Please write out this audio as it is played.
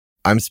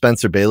I'm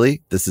Spencer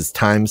Bailey. This is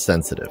Time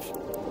Sensitive.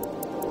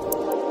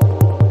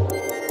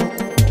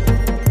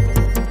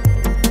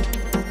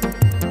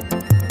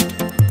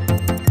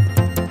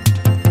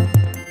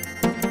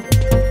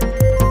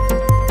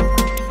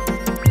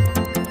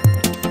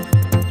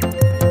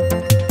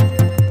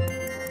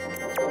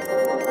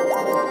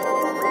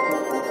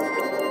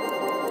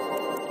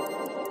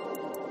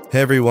 Hey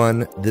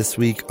everyone, this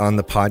week on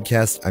the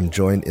podcast, I'm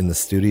joined in the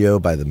studio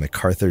by the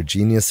MacArthur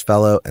Genius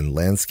Fellow and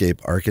landscape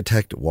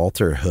architect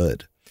Walter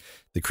Hood.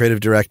 The creative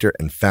director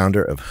and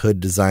founder of Hood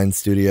Design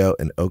Studio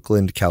in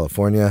Oakland,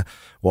 California,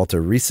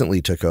 Walter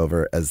recently took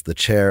over as the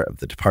chair of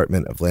the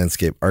Department of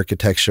Landscape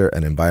Architecture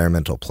and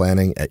Environmental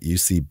Planning at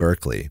UC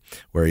Berkeley,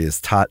 where he has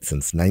taught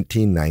since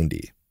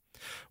 1990.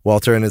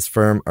 Walter and his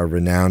firm are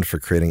renowned for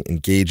creating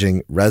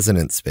engaging,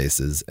 resonant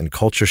spaces and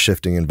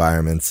culture-shifting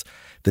environments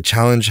that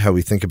challenge how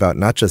we think about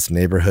not just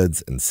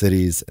neighborhoods and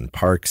cities and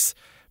parks,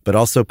 but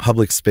also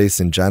public space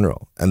in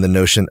general and the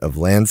notion of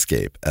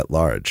landscape at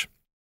large.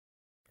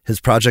 His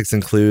projects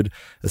include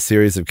a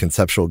series of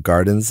conceptual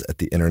gardens at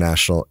the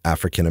International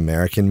African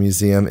American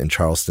Museum in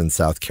Charleston,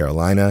 South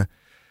Carolina,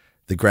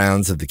 the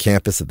grounds of the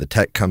campus of the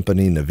tech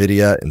company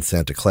NVIDIA in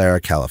Santa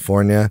Clara,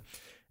 California,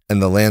 and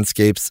the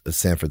landscapes of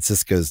San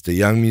Francisco's De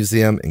Young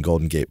Museum in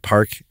Golden Gate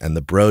Park and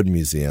the Broad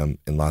Museum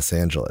in Los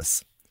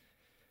Angeles.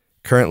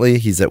 Currently,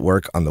 he's at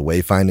work on the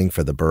wayfinding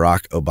for the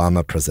Barack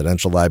Obama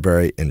Presidential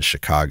Library in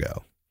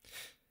Chicago.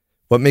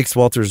 What makes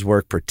Walter's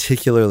work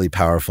particularly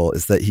powerful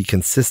is that he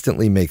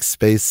consistently makes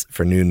space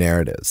for new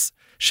narratives,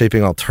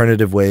 shaping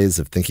alternative ways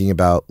of thinking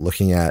about,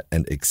 looking at,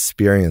 and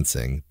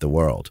experiencing the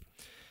world.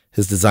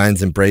 His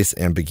designs embrace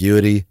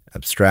ambiguity,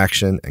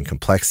 abstraction, and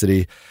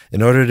complexity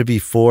in order to be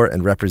for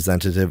and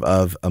representative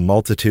of a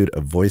multitude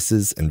of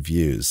voices and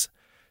views.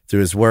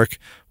 Through his work,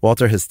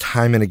 Walter has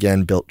time and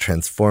again built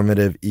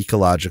transformative,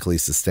 ecologically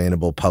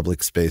sustainable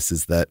public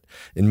spaces that,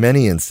 in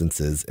many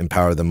instances,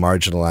 empower the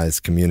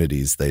marginalized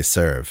communities they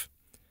serve.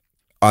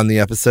 On the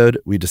episode,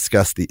 we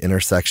discuss the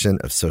intersection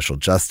of social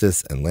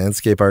justice and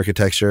landscape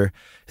architecture,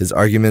 his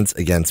arguments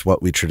against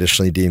what we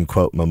traditionally deem,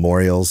 quote,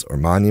 memorials or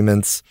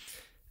monuments,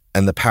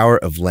 and the power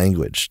of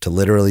language to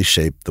literally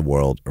shape the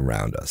world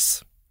around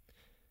us.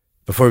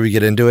 Before we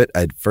get into it,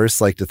 I'd first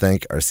like to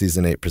thank our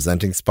Season 8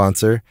 presenting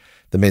sponsor,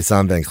 the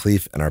Maison Van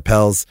Cleef &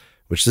 Arpels,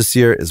 which this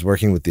year is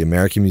working with the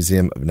American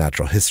Museum of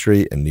Natural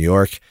History in New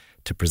York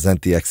to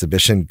present the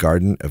exhibition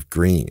Garden of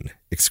Green,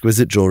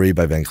 exquisite jewelry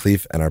by Van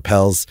Cleef &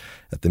 Arpels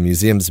at the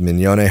museum's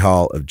Mignone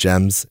Hall of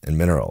Gems and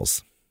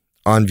Minerals.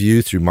 On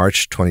view through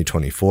March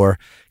 2024,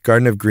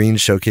 Garden of Green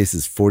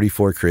showcases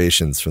 44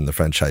 creations from the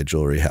French high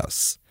jewelry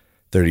house,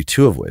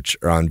 32 of which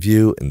are on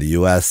view in the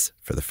U.S.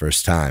 for the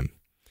first time.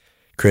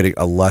 Creating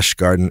a lush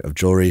garden of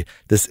jewelry,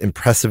 this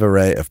impressive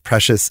array of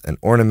precious and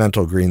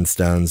ornamental green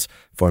stones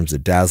forms a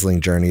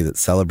dazzling journey that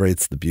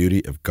celebrates the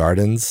beauty of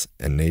gardens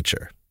and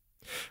nature.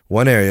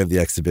 One area of the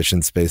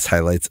exhibition space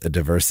highlights a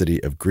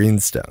diversity of green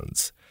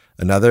stones.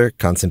 Another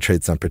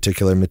concentrates on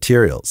particular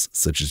materials,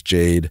 such as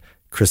jade,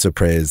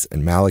 chrysoprase,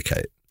 and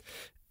malachite.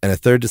 And a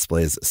third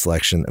displays a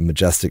selection of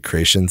majestic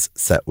creations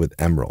set with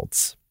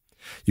emeralds.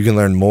 You can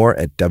learn more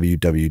at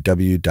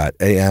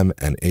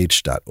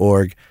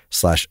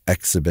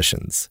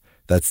www.amnh.org/exhibitions.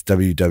 That's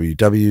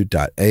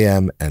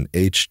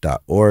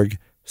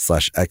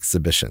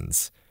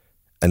www.amnh.org/exhibitions.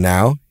 And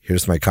now,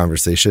 here's my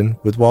conversation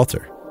with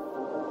Walter.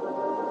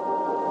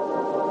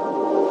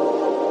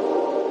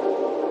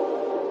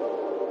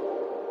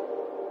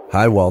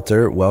 Hi,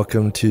 Walter.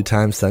 Welcome to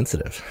Time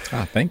Sensitive.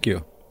 Thank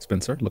you,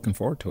 Spencer. Looking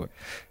forward to it.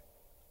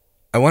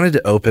 I wanted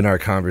to open our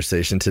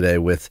conversation today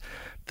with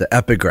the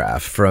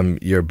epigraph from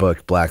your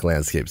book, Black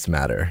Landscapes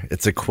Matter.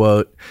 It's a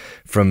quote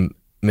from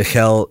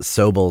Michel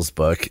Sobel's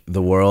book,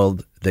 The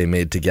World They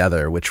Made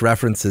Together, which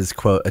references,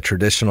 quote, a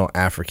traditional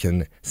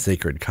African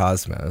sacred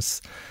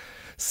cosmos.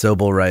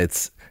 Sobel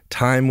writes,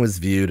 "Time was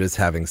viewed as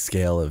having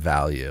scale of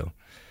value.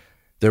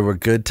 There were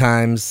good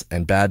times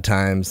and bad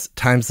times,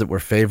 times that were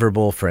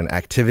favorable for an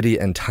activity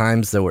and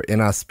times that were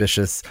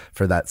inauspicious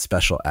for that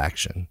special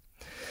action.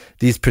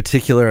 These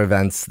particular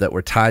events that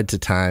were tied to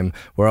time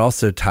were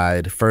also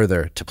tied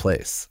further to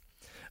place.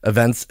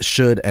 Events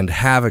should and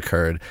have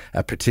occurred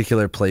at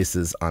particular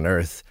places on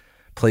Earth,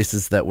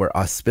 places that were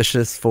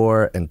auspicious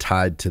for and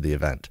tied to the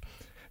event."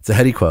 It's a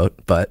heady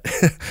quote, but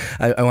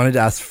I wanted to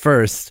ask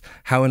first,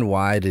 how and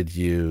why did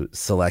you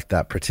select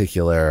that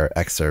particular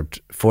excerpt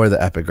for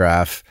the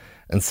epigraph?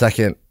 And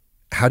second,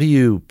 how do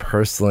you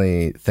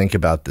personally think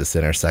about this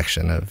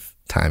intersection of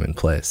time and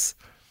place?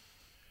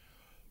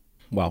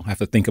 Well, I have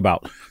to think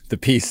about the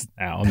piece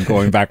now. I'm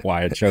going back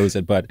why I chose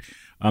it. But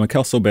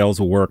Michel Sobel's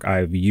work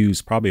I've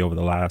used probably over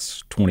the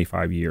last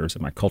 25 years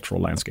in my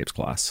cultural landscapes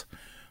class.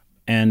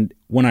 And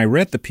when I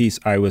read the piece,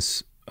 I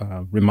was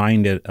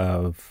reminded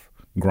of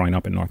growing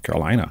up in North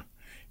Carolina.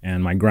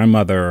 And my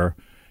grandmother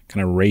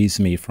kind of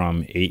raised me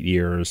from 8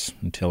 years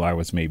until I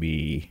was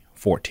maybe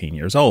 14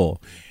 years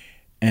old.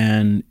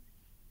 And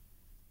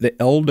the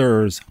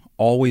elders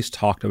always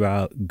talked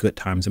about good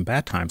times and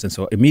bad times. And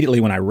so immediately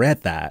when I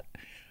read that,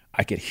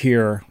 I could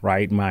hear,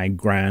 right, my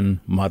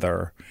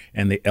grandmother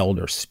and the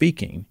elders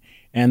speaking.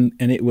 And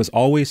it was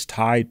always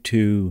tied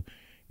to,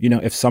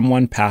 if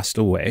someone passed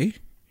away,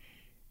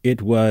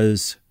 it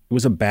was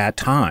a bad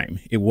time.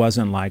 It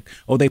wasn't like,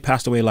 oh, they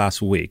passed away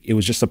last week. It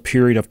was just a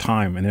period of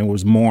time, and then it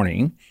was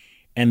mourning.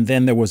 And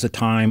then there was a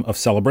time of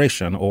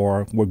celebration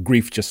or where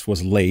grief just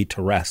was laid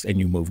to rest and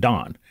you moved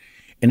on.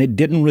 And it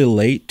didn't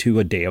relate to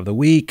a day of the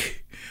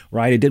week,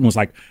 right? It was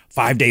like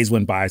 5 days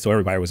went by, so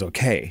everybody was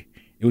okay.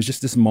 It was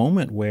just this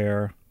moment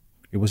where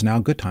it was now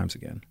good times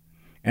again.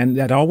 And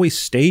that always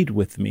stayed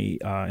with me,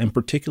 and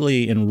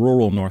particularly in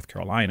rural North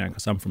Carolina,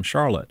 because I'm from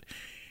Charlotte,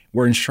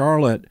 where in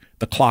Charlotte,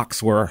 the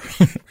clocks were,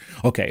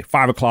 okay,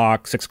 5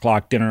 o'clock, 6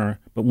 o'clock, dinner.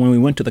 But when we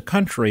went to the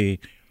country,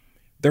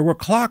 there were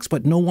clocks,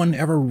 but no one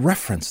ever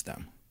referenced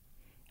them,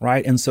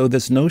 right? And so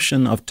this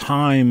notion of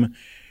time,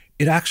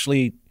 it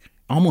actually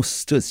almost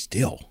stood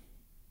still.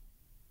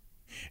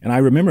 And I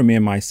remember me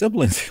and my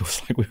siblings, it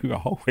was like we were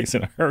always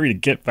in a hurry to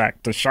get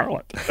back to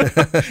Charlotte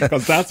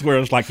because that's where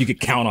it's like you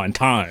could count on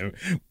time.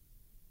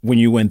 When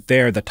you went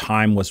there, the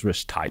time was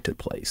just tied to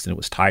place, and it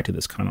was tied to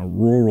this kind of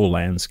rural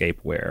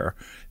landscape where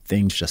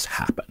things just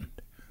happened.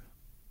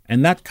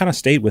 And that kind of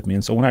stayed with me.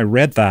 And so when I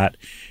read that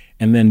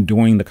and then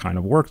doing the kind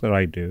of work that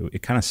I do,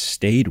 it kind of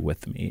stayed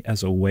with me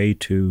as a way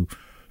to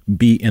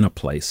be in a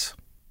place.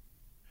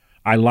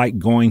 I like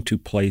going to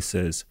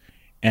places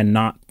and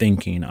not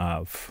thinking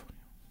of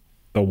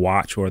the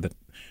watch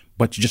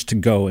but just to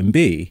go and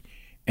be.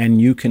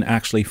 And you can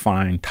actually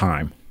find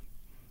time,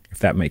 if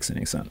that makes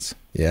any sense.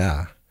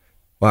 Yeah.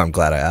 Well, I'm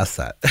glad I asked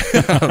that.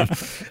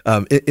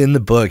 In the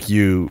book,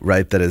 you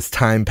write that as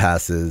time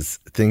passes,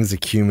 things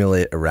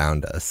accumulate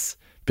around us.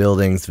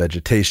 Buildings,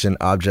 vegetation,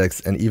 objects,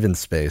 and even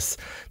space.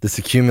 This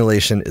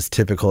accumulation is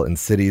typical in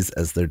cities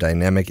as their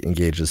dynamic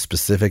engages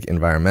specific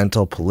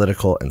environmental,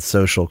 political, and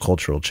social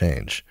cultural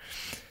change.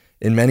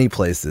 In many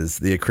places,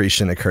 the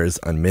accretion occurs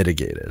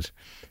unmitigated.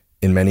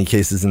 In many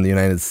cases in the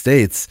United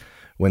States,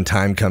 when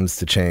time comes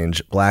to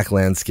change, Black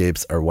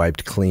landscapes are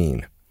wiped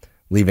clean,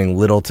 leaving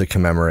little to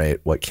commemorate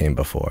what came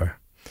before.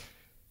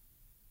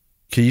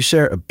 Could you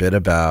share a bit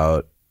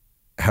about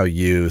how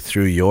you,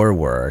 through your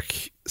work,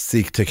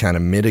 seek to kind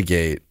of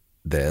mitigate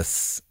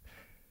this,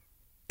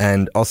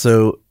 and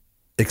also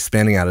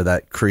expanding out of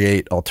that,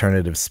 create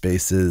alternative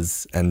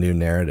spaces and new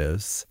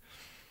narratives?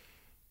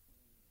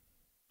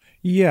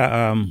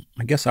 Yeah,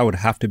 I guess I would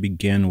have to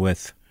begin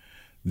with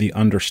the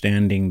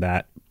understanding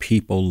that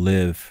people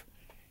live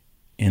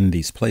in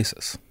these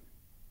places,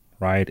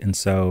 right? And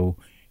so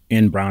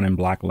in brown and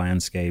Black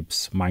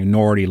landscapes,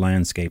 minority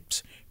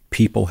landscapes,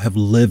 people have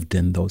lived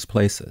in those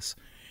places.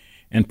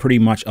 And pretty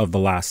much of the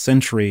last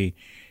century,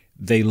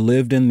 they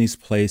lived in these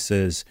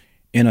places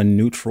in a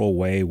neutral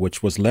way,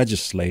 which was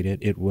legislated.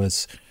 It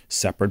was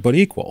separate but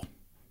equal.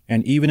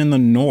 And even in the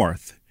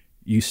North,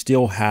 you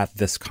still had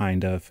this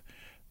kind of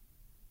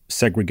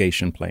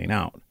segregation playing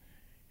out.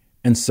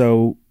 And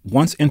so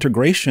once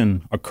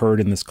integration occurred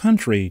in this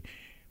country,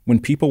 when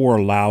people were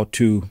allowed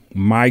to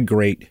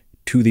migrate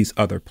to these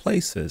other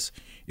places,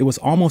 it was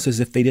almost as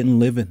if they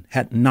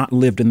had not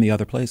lived in the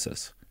other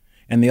places.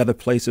 And the other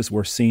places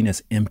were seen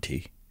as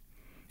empty.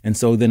 And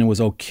so then it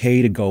was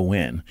okay to go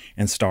in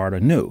and start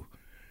anew.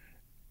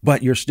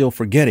 But you're still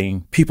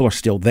forgetting people are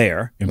still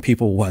there, and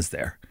people was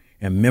there,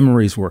 and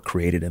memories were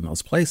created in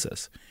those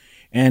places.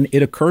 And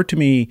it occurred to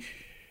me,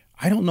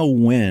 I don't know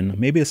when,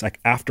 maybe it's like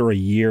after a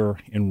year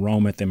in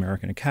Rome at the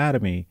American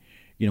Academy,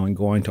 and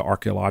going to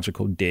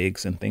archaeological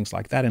digs and things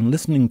like that, and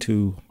listening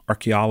to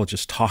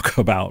archaeologists talk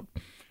about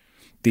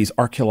these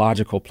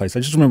archaeological places. I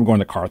just remember going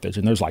to Carthage,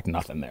 and there's like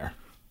nothing there.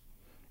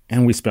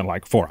 And we spent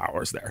like 4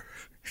 hours there.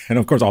 And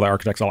of course, all the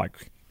architects are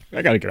like,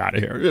 I got to get out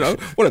of here.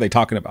 What are they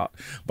talking about?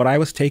 But I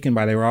was taken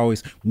by, they were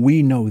always,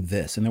 we know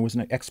this. And there was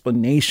an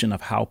explanation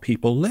of how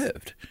people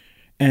lived.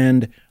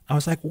 And I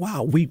was like,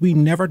 wow, we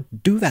never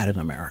do that in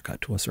America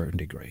to a certain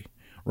degree,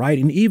 right?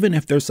 And even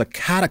if there's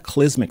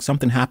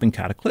something happened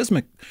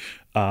cataclysmic,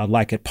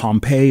 like at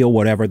Pompeii or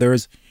whatever,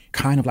 there's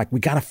kind of like, we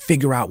got to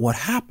figure out what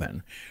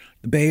happened.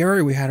 The Bay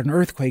Area, we had an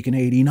earthquake in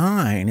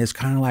 '89. It's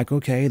kind of like,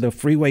 okay, the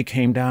freeway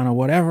came down or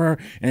whatever,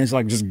 and it's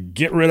like, just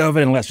get rid of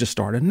it and let's just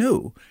start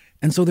anew.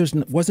 And so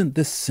wasn't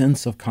this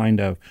sense of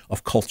kind of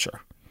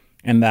culture,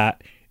 and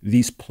that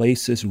these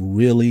places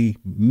really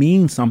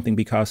mean something,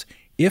 because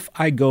if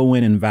I go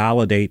in and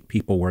validate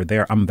people were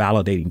there, I'm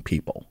validating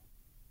people.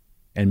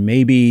 And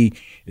maybe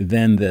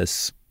then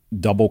this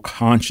double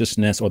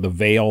consciousness or the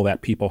veil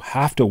that people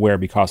have to wear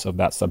because of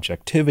that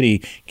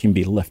subjectivity can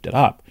be lifted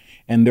up.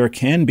 And there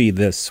can be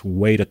this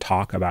way to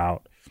talk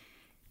about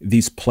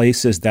these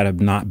places that have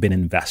not been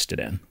invested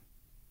in.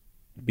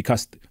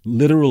 Because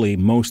literally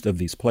most of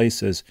these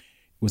places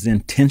was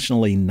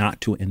intentionally not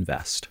to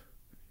invest.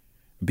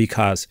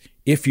 Because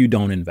if you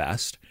don't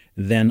invest,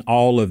 then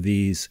all of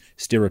these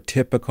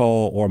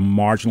stereotypical or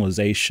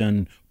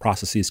marginalization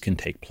processes can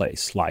take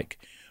place. Like,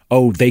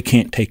 oh, they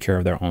can't take care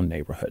of their own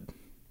neighborhood,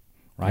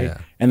 right?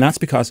 Yeah. And that's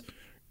because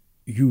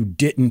you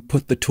didn't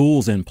put the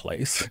tools in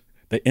place,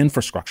 the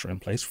infrastructure in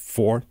place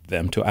for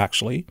them to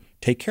actually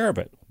take care of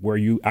it, where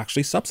you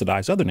actually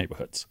subsidize other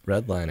neighborhoods.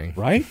 Redlining.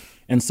 Right?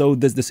 And so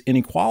there's this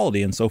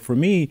inequality. And so for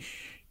me,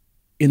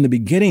 in the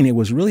beginning, it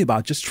was really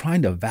about just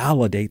trying to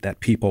validate that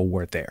people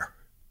were there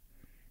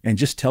and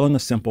just telling a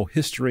simple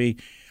history.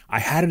 I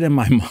had it in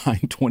my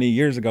mind 20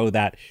 years ago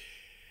that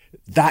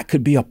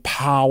could be a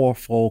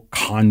powerful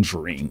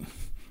conjuring,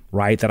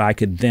 right? That I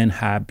could then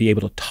be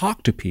able to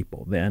talk to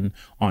people then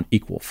on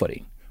equal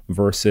footing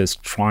versus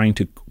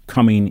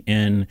coming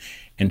in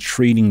and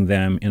treating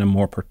them in a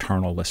more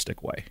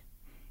paternalistic way,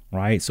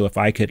 right? So if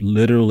I could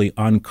literally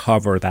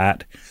uncover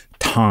that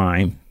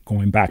time,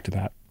 going back to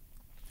that,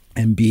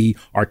 and be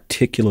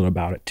articulate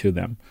about it to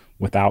them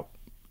without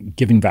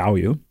giving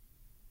value,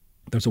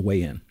 there's a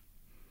way in.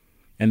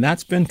 And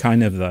that's been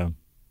kind of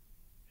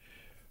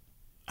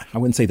I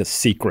wouldn't say the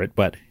secret,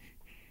 but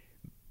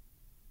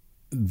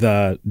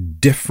the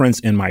difference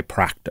in my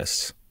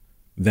practice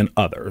than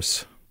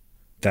others,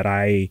 that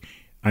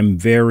I'm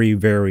very,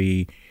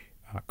 very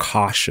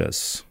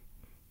cautious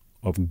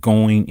of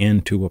going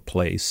into a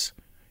place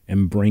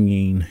and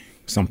bringing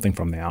something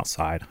from the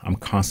outside. I'm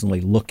constantly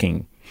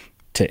looking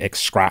to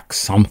extract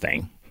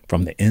something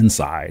from the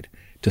inside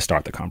to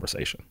start the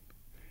conversation.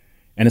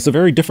 And it's a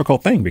very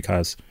difficult thing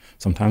because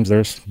sometimes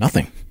there's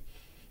nothing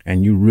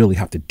and you really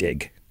have to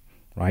dig,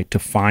 right, to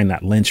find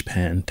that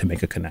linchpin to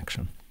make a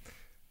connection.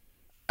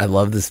 I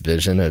love this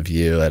vision of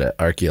you at an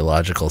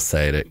archaeological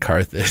site at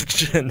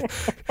Carthage. And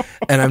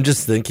I'm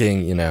just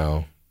thinking,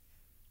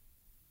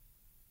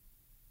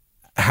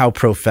 how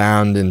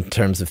profound in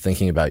terms of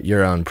thinking about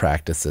your own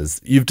practices.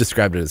 You've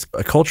described it as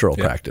a cultural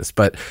practice,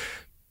 but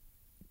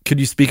could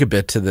you speak a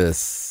bit to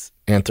this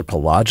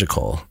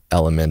anthropological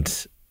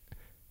element,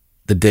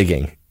 the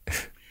digging?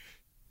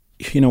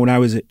 When I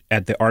was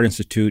at the Art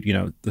Institute,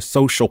 the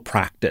social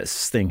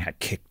practice thing had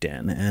kicked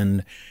in,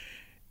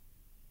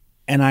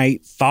 and I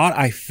thought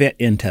I fit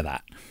into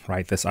that,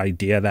 right? This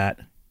idea that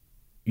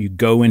you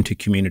go into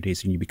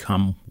communities and you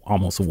become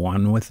almost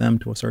one with them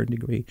to a certain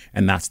degree,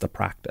 and that's the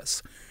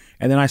practice.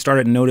 And then I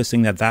started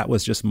noticing that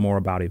was just more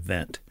about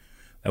event.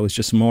 That was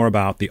just more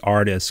about the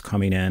artist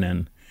coming in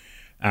and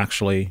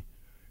actually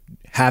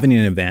having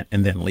an event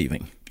and then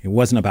leaving. It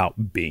wasn't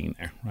about being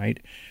there, right?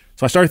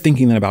 So I started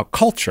thinking then about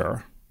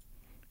culture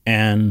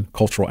and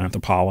cultural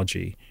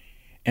anthropology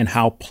and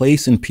how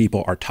place and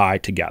people are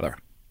tied together,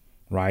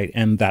 right?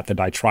 And that the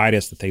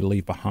detritus that they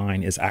leave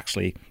behind is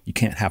actually, you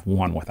can't have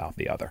one without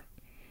the other,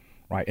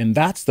 right? And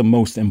that's the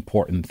most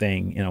important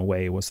thing in a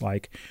way, was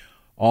like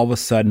all of a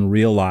sudden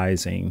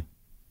realizing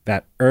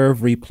that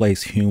every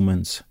place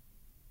humans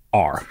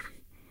are,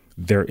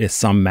 there is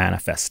some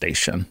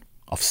manifestation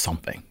of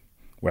something,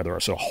 whether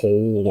it's a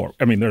whole or,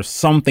 there's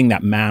something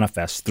that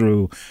manifests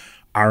through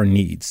our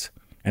needs.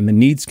 And the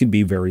needs could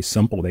be very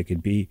simple. They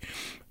could be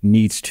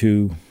needs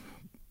to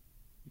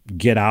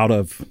get out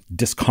of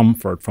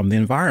discomfort from the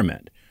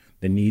environment.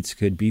 The needs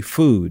could be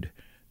food.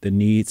 The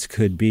needs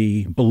could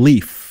be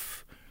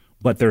belief.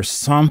 But there's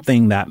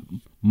something that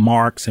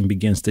marks and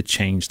begins to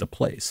change the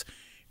place.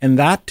 And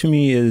that to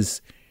me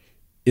is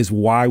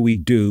why we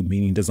do,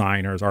 meaning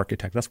designers,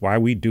 architects, that's why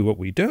we do what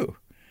we do.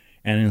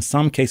 And in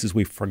some cases,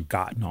 we've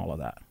forgotten all of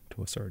that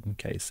to a certain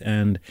case.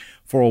 And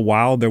for a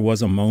while, there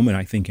was a moment,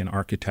 I think, in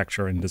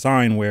architecture and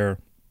design where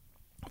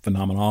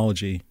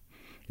phenomenology,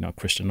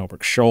 Christian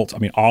Ulrich Schultz,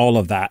 all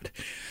of that,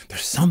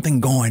 there's something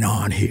going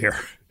on here.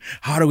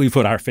 How do we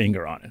put our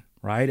finger on it,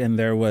 right? And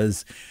there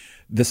was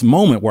this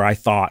moment where I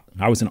thought,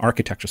 I was in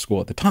architecture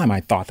school at the time, I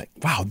thought that,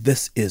 wow,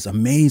 this is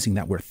amazing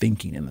that we're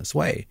thinking in this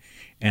way.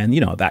 And,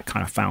 that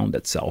kind of found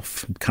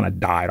itself, kind of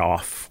died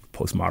off,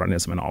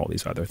 postmodernism and all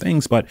these other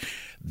things. But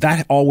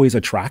that always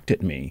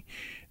attracted me,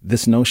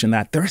 this notion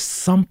that there's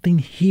something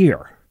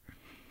here.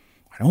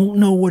 I don't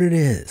know what it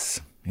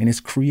is. And it's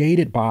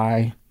created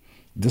by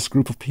this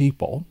group of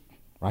people,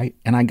 right?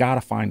 And I got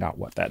to find out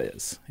what that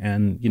is.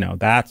 And,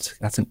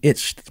 that's an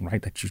itch,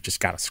 right, that you've just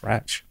got to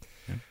scratch.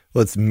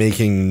 Well, it's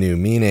making new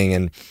meaning.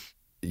 And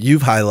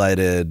you've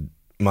highlighted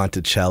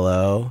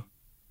Monticello,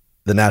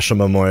 the National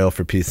Memorial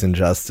for Peace and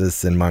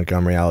Justice in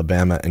Montgomery,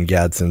 Alabama, and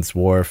Gadsden's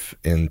Wharf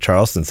in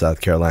Charleston,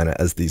 South Carolina,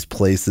 as these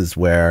places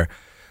where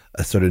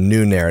a sort of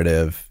new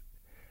narrative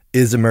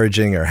is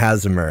emerging or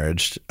has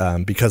emerged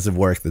because of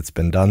work that's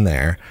been done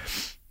there.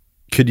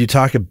 Could you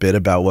talk a bit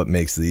about what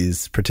makes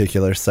these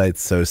particular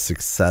sites so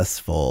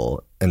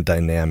successful and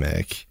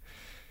dynamic?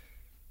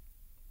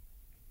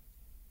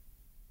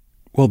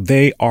 Well,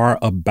 they are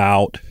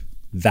about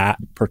that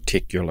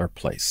particular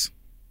place.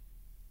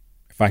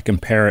 If I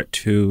compare it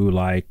to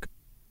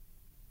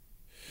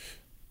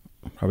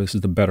probably this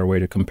is the better way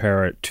to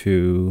compare it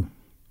to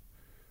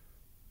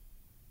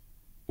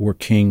where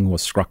King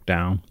was struck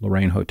down,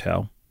 Lorraine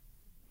Hotel.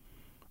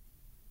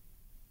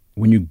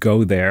 When you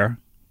go there,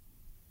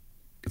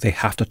 they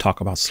have to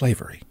talk about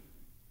slavery,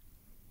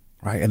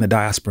 right? And the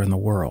diaspora in the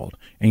world.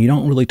 And you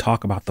don't really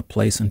talk about the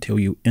place until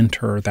you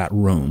enter that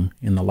room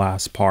in the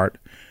last part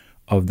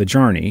of the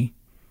journey.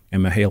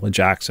 And Mahalia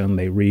Jackson,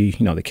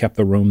 they kept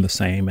the room the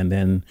same, and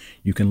then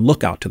you can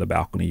look out to the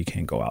balcony, you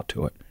can't go out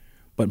to it.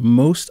 But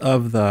most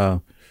of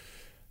the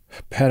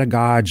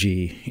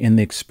pedagogy in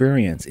the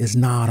experience is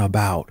not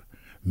about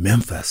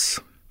Memphis.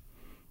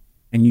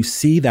 And you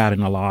see that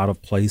in a lot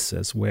of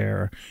places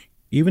where,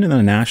 even in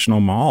the National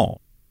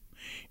Mall,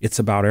 it's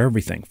about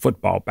everything: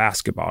 football,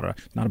 basketball,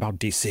 not about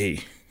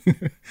DC,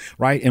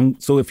 right?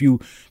 And so if you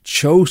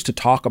chose to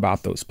talk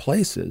about those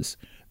places,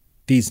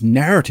 these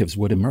narratives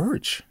would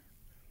emerge.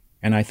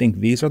 And I think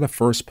these are the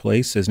first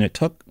places, and it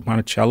took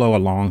Monticello a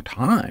long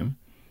time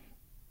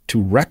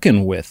to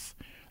reckon with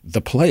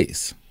the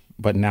place.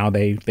 But now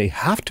they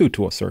have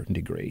to a certain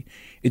degree.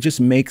 It just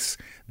makes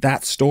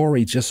that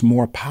story just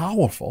more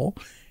powerful.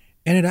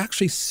 And it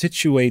actually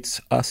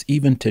situates us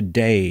even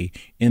today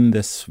in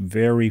this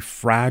very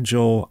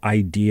fragile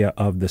idea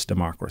of this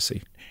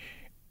democracy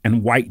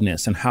and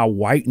whiteness, and how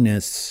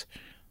whiteness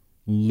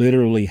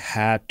literally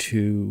had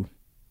to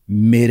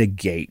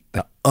mitigate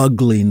the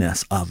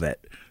ugliness of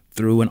it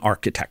through an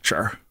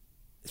architecture,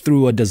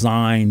 through a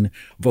design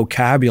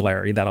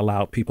vocabulary that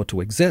allowed people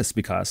to exist,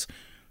 because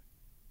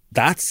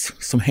that's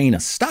some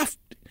heinous stuff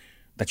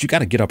that you got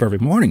to get up every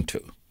morning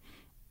to.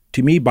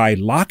 To me, by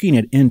locking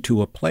it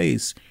into a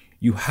place,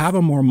 you have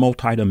a more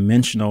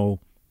multidimensional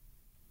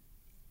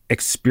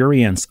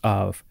experience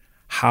of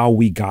how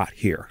we got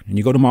here. And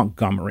you go to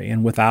Montgomery,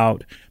 and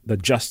without the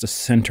Justice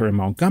Center in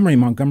Montgomery,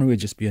 Montgomery would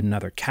just be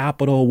another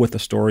capital with the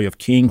story of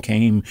King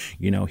came,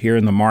 here,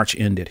 and the march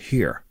ended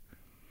here.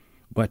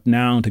 But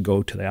now to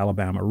go to the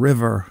Alabama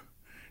River,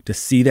 to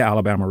see the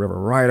Alabama River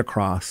right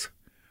across,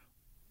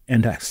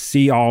 and to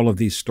see all of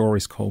these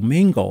stories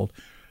commingled,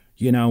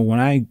 when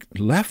I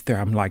left there,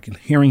 I'm like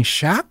hearing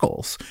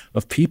shackles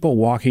of people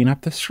walking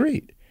up the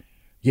street.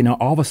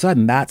 All of a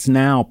sudden, that's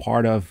now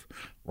part of,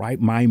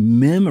 my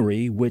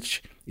memory,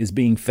 which is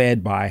being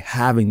fed by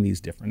having these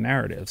different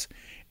narratives.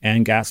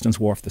 And Gaston's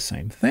Wharf, the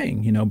same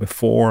thing.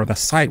 Before, the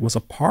site was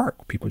a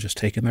park, people just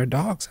taking their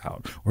dogs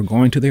out or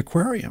going to the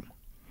aquarium.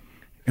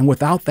 And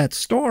without that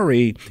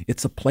story,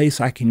 it's a place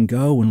I can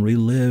go and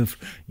relive,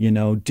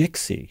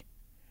 Dixie.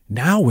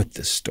 Now with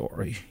this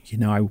story,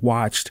 I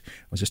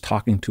was just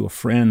talking to a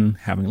friend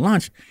having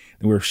lunch,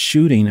 and we were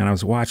shooting, and I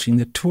was watching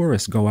the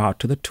tourists go out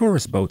to the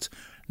tourist boats,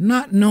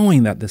 not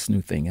knowing that this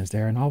new thing is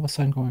there. And all of a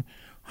sudden going,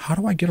 how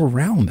do I get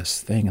around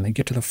this thing? And they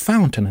get to the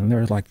fountain, and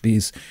there's like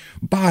these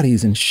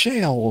bodies and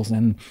shells,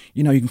 and,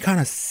 you can kind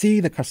of see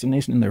the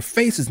consternation in their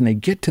faces, and they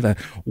get to the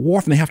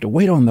wharf, and they have to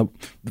wait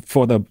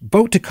for the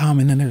boat to come,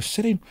 and then they're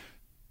sitting.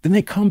 Then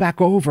they come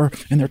back over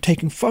and they're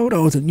taking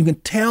photos, and you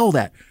can tell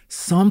that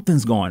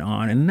something's going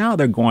on. And now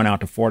they're going out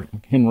to Fort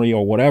McHenry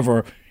or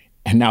whatever,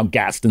 and now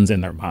Gaston's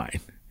in their mind.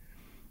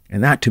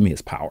 And that to me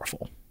is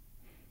powerful.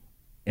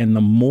 And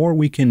the more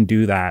we can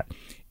do that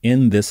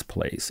in this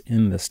place,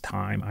 in this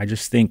time, I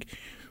just think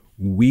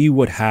we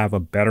would have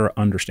a better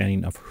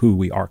understanding of who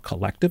we are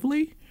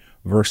collectively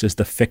versus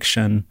the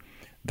fiction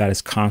that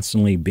is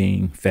constantly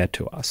being fed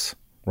to us,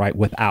 right?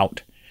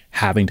 Without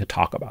having to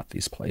talk about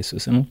these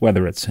places, and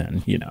whether it's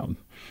in,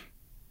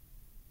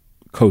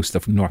 coast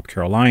of North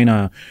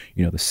Carolina,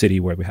 the city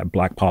where we have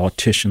black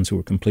politicians who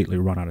were completely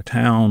run out of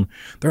town.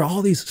 There are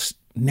all these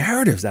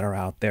narratives that are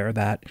out there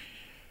that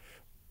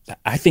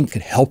I think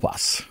could help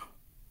us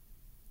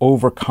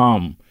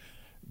overcome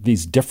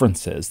these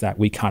differences that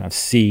we kind of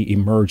see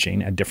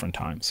emerging at different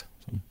times.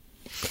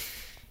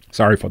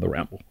 Sorry for the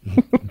ramble.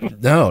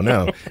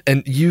 No.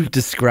 And you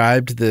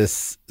described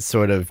this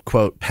sort of,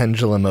 quote,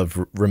 pendulum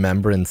of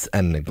remembrance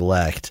and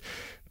neglect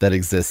that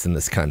exists in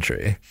this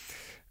country.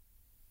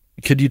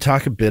 Could you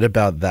talk a bit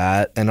about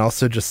that, and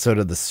also just sort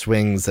of the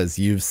swings as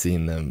you've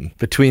seen them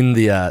between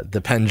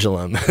the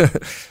pendulum?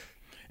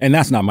 And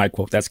that's not my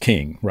quote, that's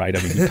King, right?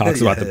 I mean, he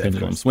talks about the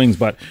pendulum swings,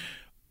 but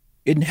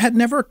it had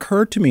never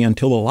occurred to me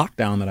until the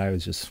lockdown that I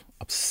was just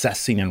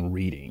obsessing and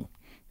reading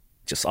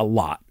just a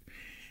lot.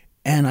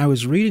 And I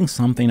was reading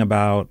something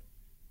about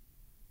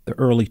the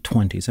early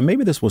 20s, and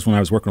maybe this was when I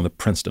was working on the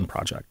Princeton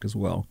Project as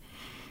well,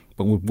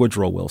 but with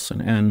Woodrow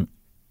Wilson. And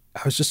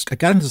I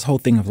got into this whole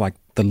thing of like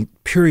the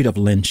period of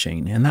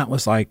lynching, and that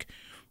was like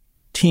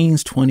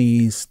teens,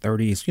 20s,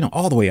 30s,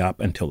 all the way up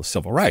until the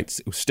civil rights.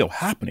 It was still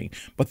happening,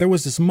 but there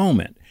was this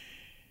moment.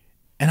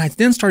 And I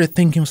then started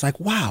thinking, it was like,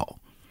 wow,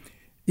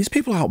 these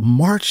people out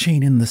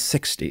marching in the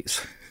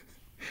 60s,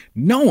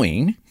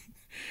 knowing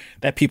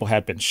that people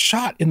had been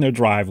shot in their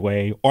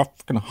driveway or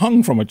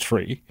hung from a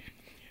tree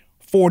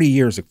 40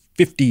 years,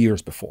 50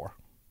 years before,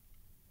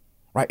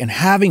 right? And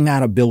having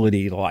that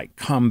ability to like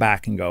come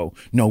back and go,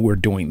 no, we're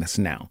doing this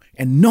now.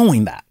 And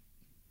knowing that.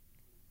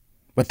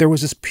 But there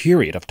was this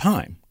period of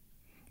time,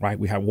 right?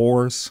 We had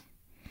wars,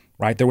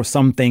 right? There were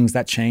some things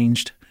that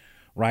changed,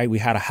 right? We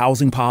had a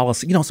housing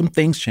policy, some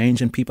things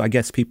changed, and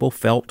people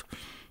felt,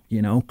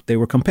 they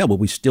were compelled, but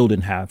we still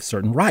didn't have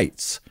certain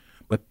rights.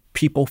 But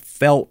people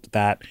felt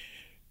that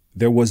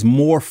there was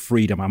more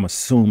freedom, I'm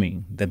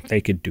assuming, that they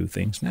could do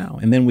things now.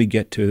 And then we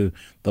get to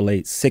the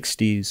late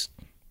 60s.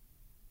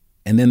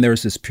 And then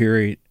there's this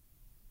period,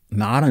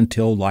 not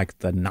until like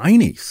the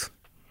 90s.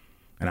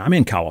 And I'm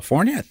in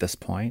California at this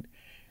point,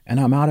 and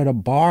I'm out at a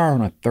bar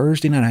on a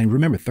Thursday night. I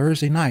remember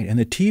Thursday night, and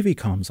the TV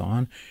comes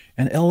on,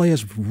 and LA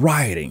is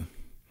rioting.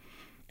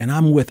 And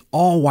I'm with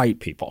all white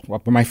people,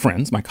 my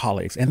friends, my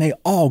colleagues, and they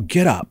all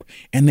get up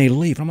and they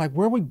leave. I'm like,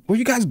 where are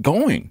you guys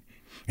going?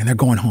 And they're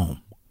going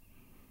home.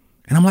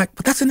 And I'm like,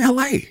 but that's in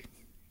LA.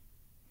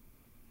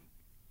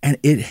 And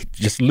it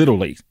just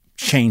literally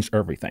changed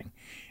everything.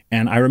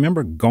 And I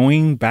remember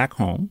going back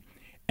home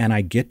and I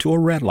get to a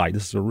red light.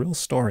 This is a real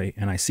story.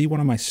 And I see one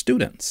of my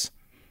students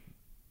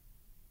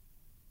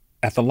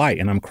at the light,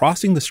 and I'm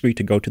crossing the street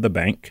to go to the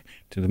bank,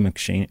 to the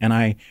machine, and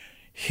I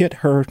hit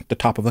her at the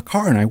top of the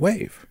car and I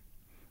wave.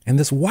 And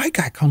this white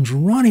guy comes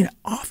running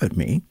off at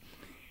me,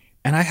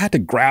 and I had to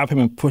grab him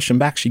and push him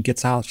back. She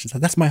gets out. She said,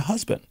 that's my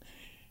husband.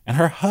 And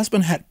her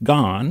husband had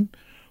gone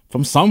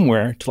from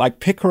somewhere to like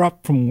pick her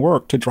up from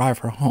work to drive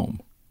her home.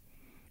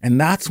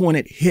 And that's when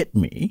it hit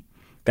me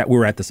that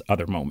we're at this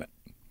other moment,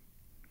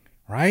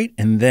 right?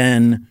 And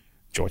then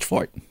George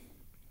Floyd.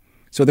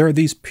 So there are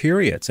these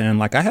periods, and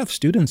like I have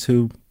students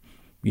who,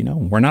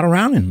 were not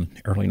around in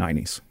the early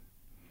 90s.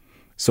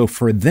 So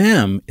for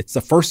them, it's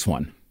the first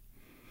one.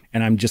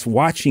 And I'm just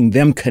watching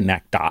them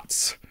connect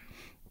dots.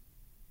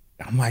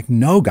 I'm like,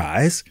 no,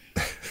 guys,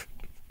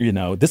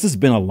 this has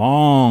been a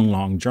long,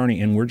 long journey,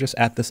 and we're just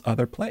at this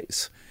other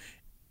place.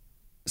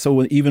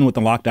 So even with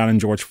the lockdown in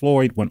George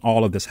Floyd, when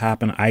all of this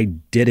happened, I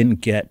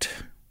didn't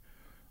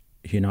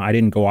I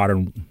didn't go out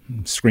and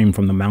scream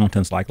from the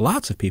mountains like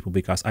lots of people,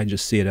 because I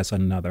just see it as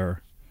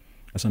another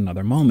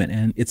moment,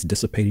 and it's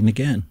dissipating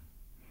again.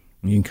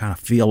 You can kind of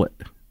feel it.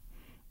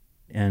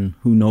 And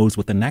who knows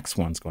what the next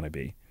one's going to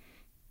be.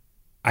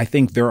 I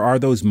think there are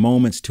those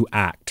moments to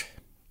act.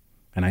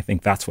 And I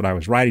think that's what I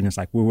was writing. It's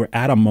like we're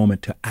at a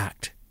moment to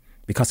act.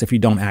 Because if you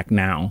don't act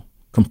now,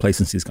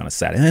 complacency is going to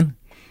set in.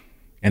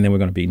 And then we're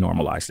going to be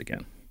normalized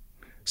again.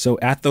 So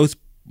at those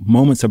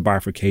moments of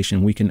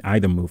bifurcation, we can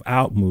either move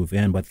out, move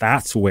in, but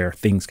that's where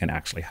things can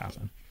actually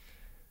happen.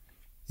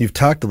 You've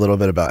talked a little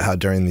bit about how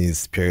during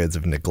these periods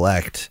of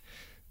neglect,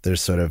 there's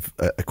sort of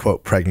a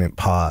quote, pregnant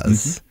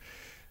pause. Mm-hmm.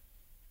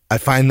 I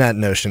find that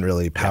notion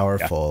really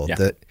powerful,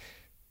 that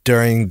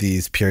during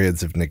these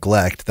periods of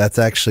neglect, that's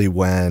actually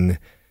when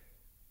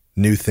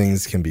new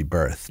things can be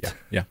birthed.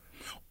 Yeah.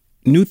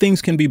 New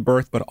things can be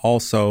birthed, but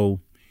also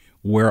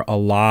where a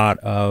lot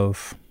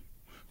of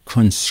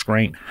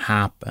constraint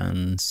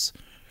happens,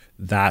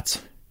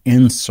 that's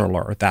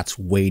insular, that's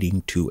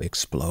waiting to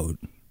explode.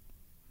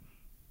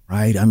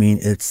 Right? I mean,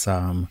 it's...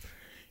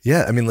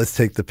 let's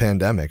take the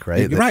pandemic,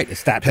 right? You're right.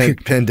 It's that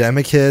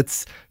pandemic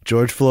hits,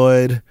 George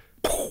Floyd,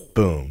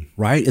 boom.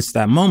 Right? It's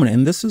that moment.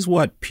 And this is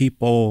what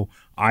people,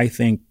 I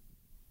think,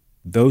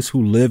 those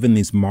who live in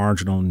these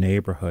marginal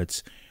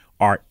neighborhoods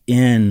are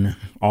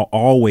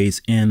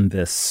always in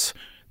this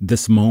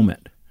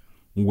moment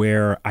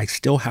where I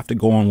still have to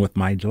go on with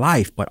my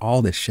life, but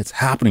all this shit's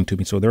happening to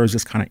me. So there is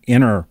this kind of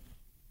inner,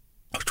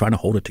 I was trying to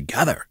hold it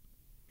together.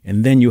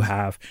 And then you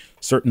have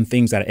certain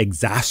things that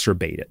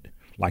exacerbate it,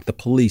 like the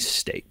police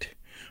state,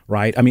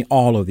 right? I mean,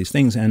 all of these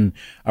things. And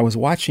I was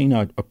watching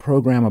a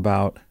program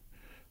about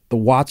the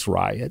Watts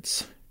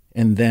riots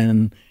and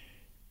then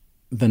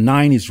the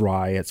 90s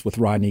riots with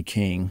Rodney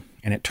King.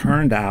 And it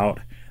turned out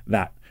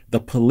that the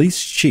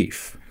police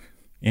chief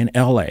in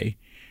LA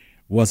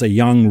was a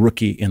young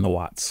rookie in the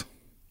Watts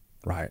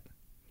riot.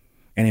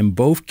 And in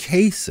both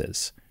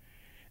cases,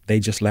 they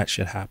just let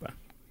shit happen,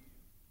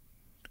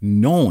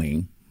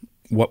 knowing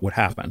what would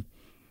happen.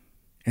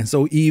 And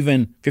so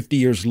even 50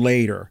 years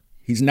later,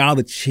 he's now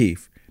the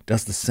chief,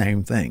 does the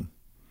same thing.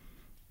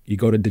 You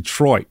go to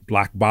Detroit,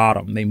 Black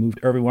Bottom. They moved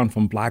everyone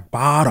from Black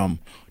Bottom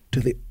to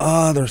the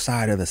other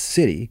side of the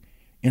city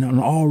in an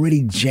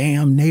already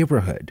jammed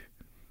neighborhood,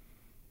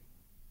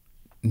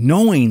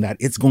 knowing that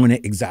it's going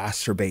to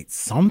exacerbate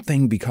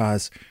something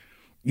because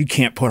you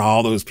can't put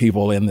all those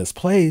people in this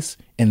place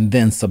and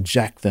then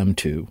subject them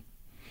to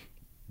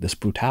this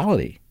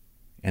brutality.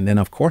 And then,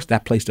 of course,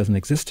 that place doesn't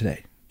exist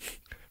today.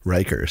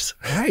 Rikers.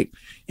 Right.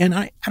 And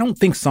I don't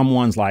think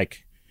someone's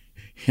like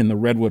in the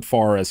Redwood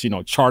Forest,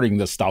 charting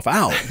this stuff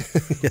out,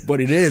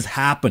 but it is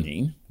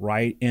happening,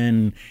 right,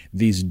 in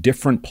these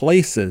different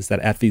places that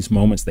at these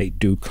moments they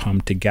do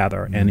come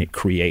together and it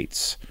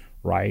creates,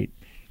 right,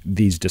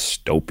 these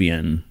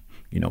dystopian,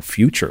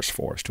 futures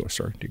for us to a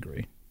certain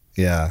degree.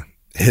 Yeah.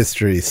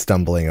 History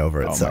stumbling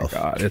over itself. Oh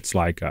my God. It's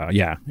like,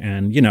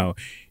 And,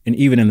 and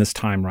even in this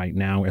time right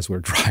now, as we're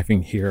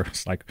driving here,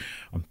 it's like,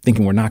 I'm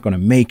thinking we're not going to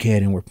make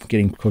it and we're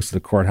getting close to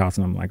the courthouse.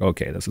 And I'm like,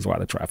 okay, this is why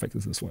the traffic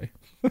is this way.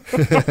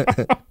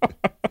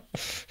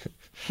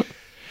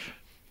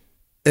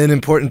 An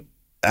important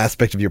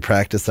aspect of your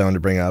practice I want to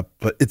bring up,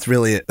 but it's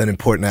really an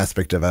important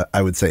aspect of,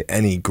 I would say,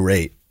 any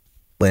great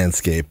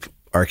landscape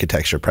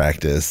architecture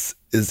practice,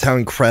 is how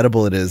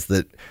incredible it is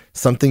that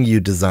something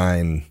you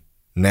design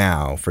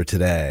now for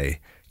today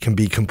can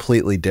be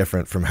completely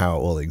different from how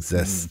it will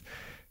exist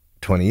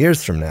 20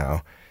 years from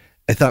now.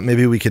 I thought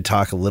maybe we could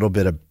talk a little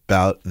bit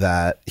about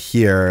that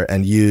here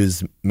and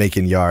use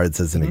Macon Yards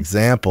as an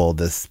example,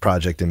 this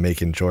project in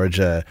Macon,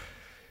 Georgia,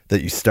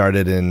 that you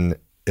started in,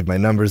 if my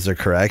numbers are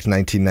correct,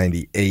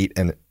 1998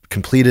 and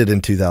completed in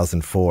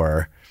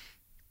 2004.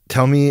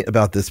 Tell me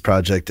about this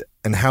project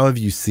and how have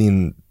you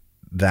seen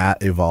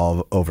that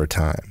evolve over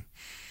time?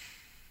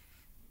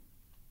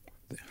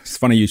 It's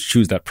funny you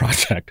choose that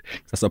project.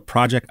 That's a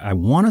project I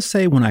want to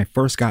say when I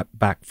first got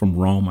back from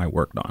Rome I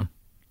worked on.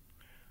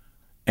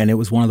 And it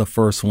was one of the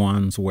first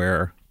ones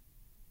where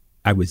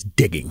I was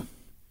digging,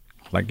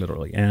 like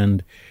literally.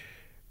 And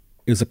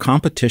it was a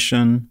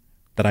competition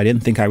that I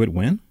didn't think I would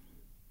win.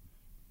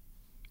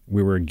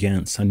 We were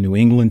against a New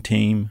England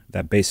team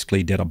that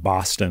basically did a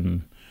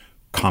Boston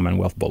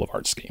Commonwealth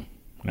Boulevard scheme.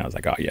 And I was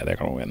like, oh yeah, they're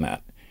going to win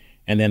that.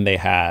 And then they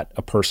had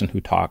a person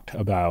who talked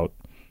about,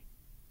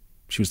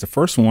 she was the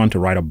first one to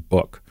write a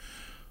book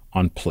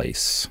on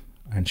place.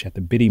 And she had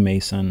the Biddy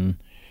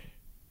Mason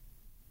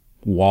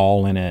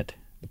wall in it,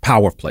 The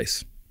Power of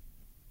Place,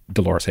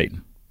 Dolores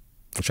Hayden,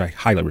 which I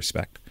highly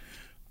respect.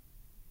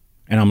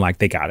 And I'm like,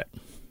 they got it.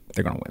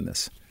 They're going to win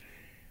this.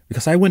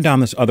 Because I went down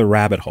this other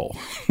rabbit hole.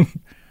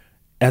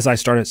 As I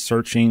started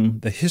searching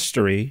the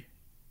history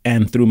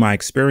and through my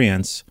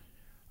experience,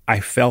 I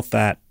felt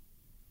that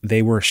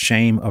they were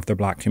ashamed of their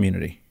Black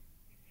community.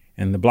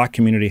 And the Black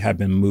community had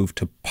been moved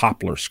to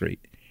Poplar Street.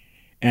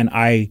 And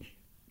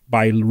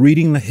by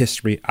reading the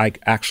history, I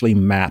actually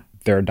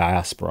mapped their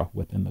diaspora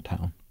within the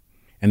town.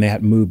 And they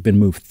had been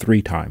moved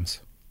 3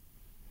 times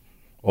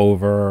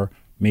over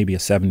maybe a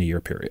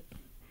 70-year period.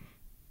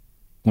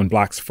 When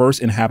Blacks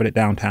first inhabited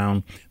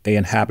downtown, they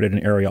inhabited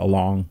an area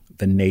along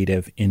the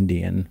native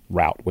Indian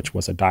route, which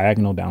was a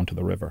diagonal down to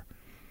the river.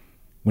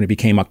 When it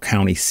became a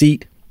county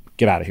seat,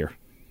 get out of here.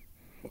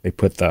 They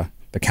put the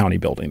county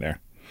building there.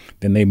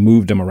 Then they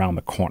moved them around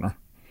the corner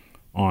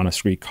on a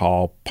street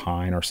called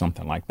Pine or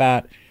something like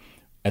that.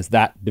 As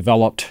that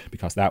developed,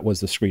 because that was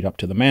the street up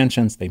to the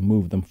mansions, they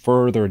moved them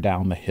further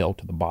down the hill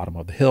to the bottom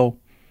of the hill.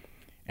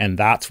 And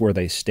that's where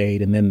they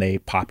stayed. And then they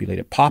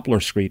populated Poplar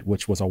Street,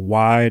 which was a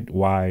wide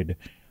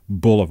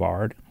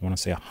boulevard, I want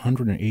to say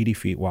 180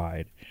 feet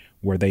wide,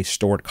 where they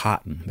stored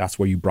cotton. That's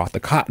where you brought the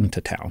cotton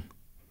to town.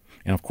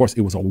 And of course,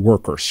 it was a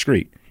worker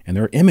street. And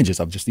there are images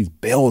of just these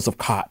bales of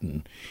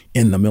cotton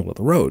in the middle of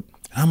the road.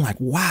 And I'm like,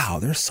 wow,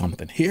 there's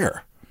something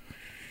here.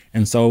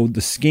 And so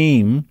the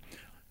scheme,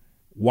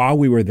 while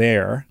we were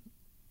there,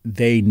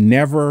 they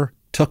never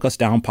took us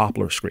down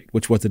Poplar Street,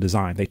 which was the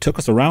design. They took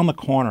us around the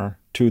corner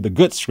to the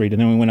good street,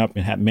 and then we went up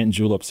and had mint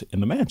juleps in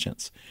the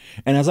mansions.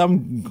 And as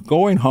I'm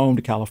going home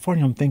to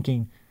California, I'm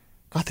thinking,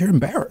 God, they're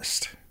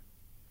embarrassed,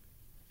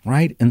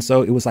 right? And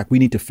so it was like, we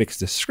need to fix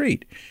this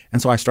street.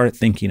 And so I started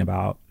thinking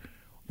about,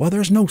 well,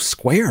 there's no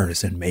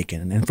squares in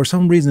Macon. And for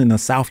some reason in the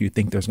South, you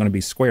think there's going to be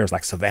squares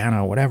like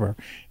Savannah or whatever.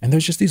 And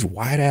there's just these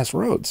wide-ass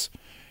roads.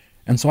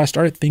 And so I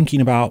started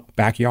thinking about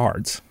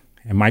backyards,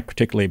 and my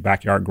particularly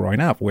backyard growing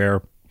up,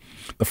 where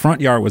the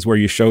front yard was where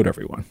you showed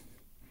everyone.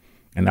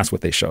 And that's what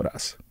they showed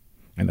us.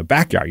 In the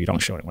backyard, you don't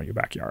show anyone your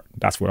backyard.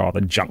 That's where all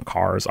the junk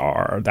cars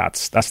are.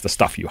 That's the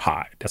stuff you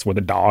hide. That's where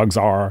the dogs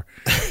are.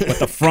 But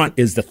the front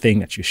is the thing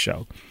that you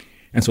show.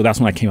 And so that's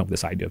when I came up with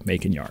this idea of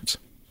Macon yards.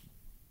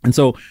 And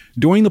so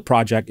during the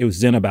project, it was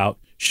then about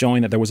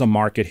showing that there was a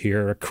market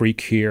here, a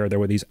creek here, there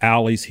were these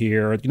alleys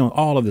here,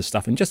 all of this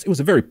stuff. And just, it was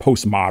a very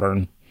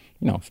postmodern,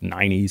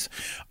 90s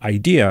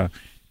idea.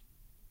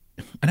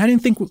 And I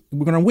didn't think we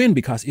were going to win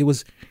because it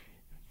was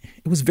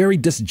very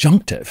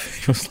disjunctive.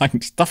 It was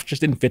like stuff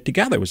just didn't fit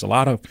together. It was a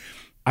lot of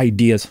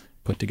ideas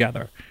put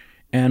together.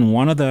 And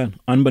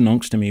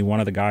unbeknownst to me,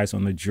 one of the guys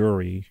on the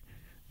jury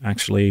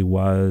actually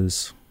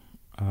was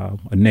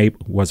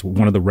was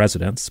one of the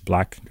residents,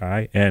 Black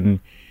guy, and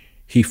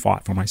he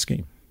fought for my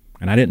scheme.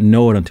 And I didn't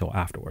know it until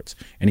afterwards.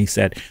 And he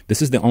said,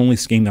 this is the only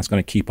scheme that's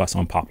going to keep us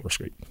on Poplar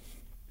Street.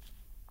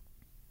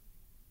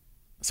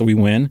 So we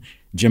win.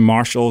 Jim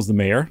Marshall is the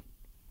mayor,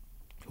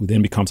 who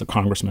then becomes a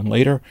congressman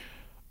later.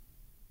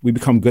 We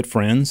become good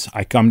friends.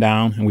 I come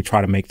down and we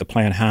try to make the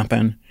plan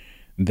happen.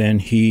 Then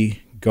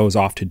he goes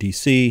off to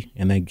D.C.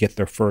 and they get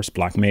their first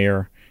Black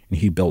mayor, and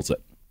he builds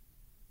it.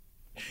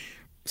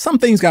 Some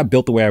things got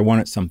built the way I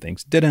wanted, some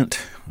things didn't.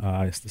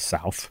 It's the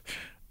South.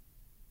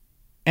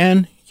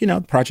 And, the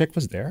project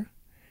was there.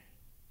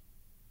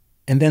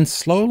 And then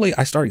slowly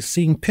I started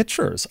seeing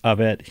pictures of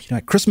it.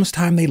 At Christmas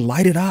time, they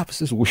light it up. It's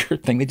this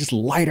weird thing. They just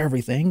light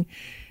everything.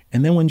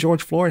 And then when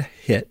George Floyd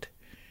hit,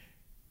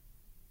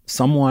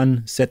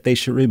 someone said they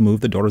should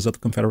remove the Daughters of the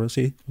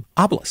Confederacy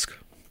obelisk.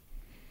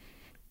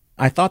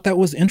 I thought that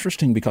was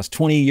interesting because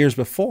 20 years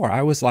before,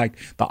 I was like,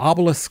 the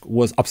obelisk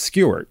was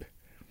obscured.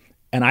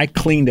 And I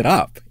cleaned it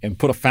up and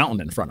put a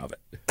fountain in front of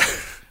it,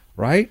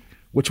 right?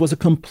 Which was a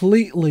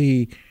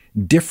completely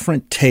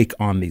different take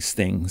on these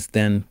things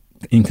than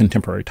in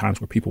contemporary times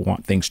where people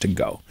want things to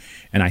go.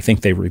 And I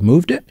think they've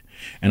removed it,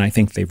 and I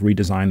think they've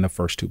redesigned the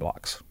first 2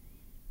 blocks.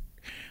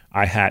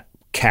 I had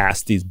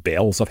cast these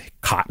bales of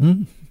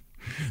cotton.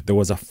 There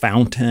was a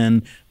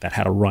fountain that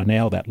had a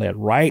runnel that led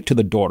right to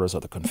the Daughters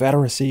of the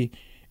Confederacy.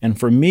 And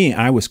for me,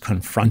 I was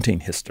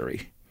confronting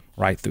history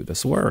right through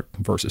this work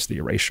versus the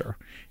erasure.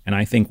 And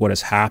I think what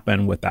has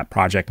happened with that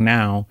project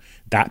now,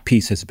 that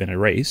piece has been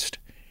erased,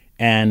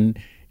 and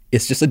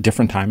it's just a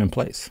different time and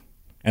place.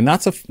 And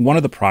that's one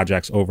of the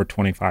projects over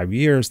 25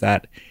 years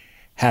that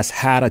has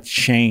had a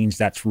change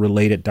that's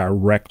related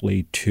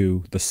directly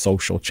to the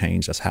social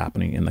change that's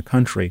happening in the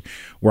country,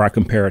 where I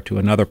compare it to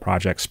another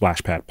project,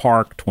 Splash Pad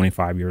Park,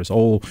 25 years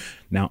old,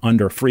 now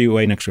under a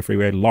freeway, next to a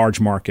freeway, large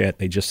market.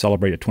 They just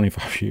celebrated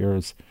 25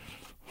 years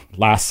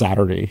last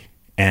Saturday,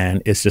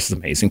 and it's just an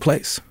amazing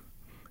place.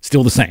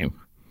 Still the same.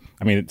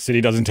 I mean, the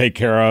city doesn't take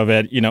care of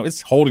it.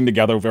 It's holding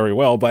together very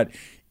well, but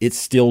it's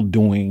still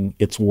doing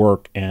its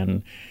work,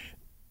 and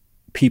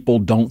people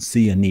don't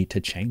see a need to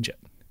change it.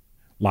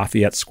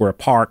 Lafayette Square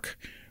Park,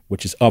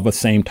 which is of the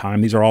same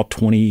time. These are all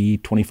 20,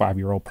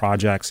 25-year-old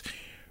projects.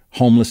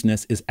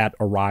 Homelessness is at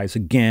a rise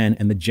again,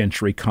 and the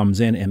gentry comes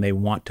in and they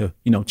want to,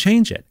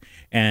 change it.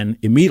 And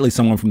immediately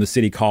someone from the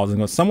city calls and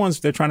goes,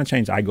 they're trying to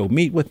change it. I go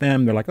meet with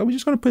them. They're like, we're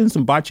just going to put in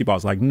some bocce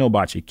balls. Like, no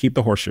bocce, keep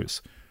the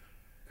horseshoes.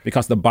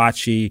 Because the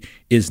bocce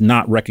is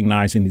not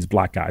recognizing these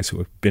Black guys who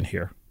have been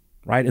here,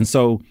 right? And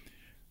so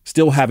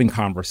still having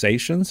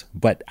conversations,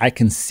 but I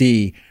can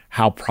see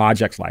how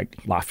projects like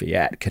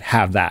Lafayette could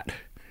have that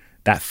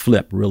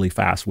flip really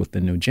fast with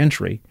the new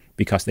gentry,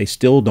 because they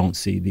still don't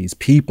see these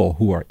people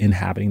who are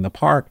inhabiting the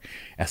park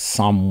as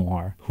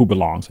someone who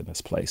belongs in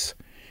this place.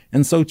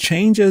 And so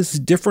change is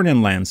different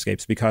in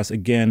landscapes because,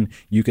 again,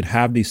 you could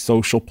have these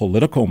social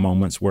political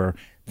moments where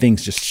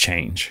things just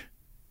change,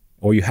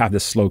 or you have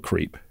this slow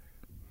creep,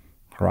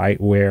 right?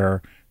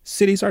 Where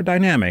cities are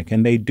dynamic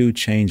and they do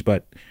change,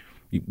 but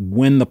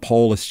when the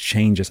polis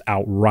changes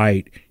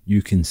outright,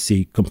 you can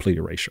see complete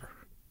erasure.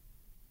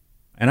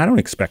 And I don't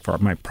expect for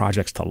my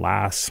projects to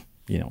last,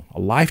 a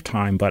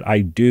lifetime, but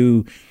I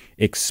do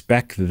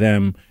expect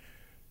them,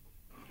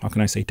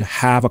 to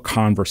have a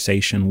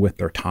conversation with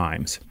their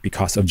times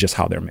because of just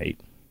how they're made.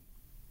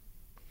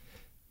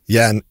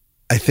 Yeah, and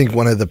I think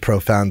one of the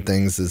profound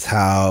things is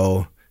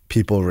how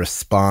people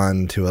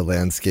respond to a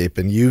landscape.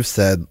 And you've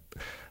said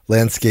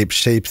landscape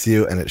shapes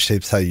you and it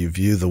shapes how you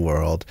view the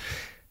world.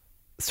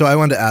 So I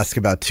wanted to ask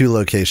about two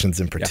locations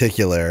in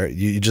particular.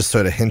 Yeah. You just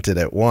sort of hinted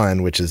at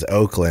one, which is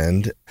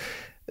Oakland,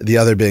 the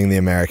other being the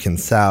American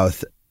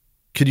South.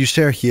 Could you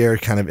share here,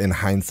 kind of in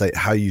hindsight,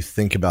 how you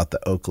think about the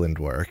Oakland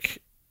work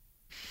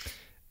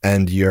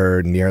and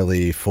your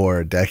nearly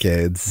 4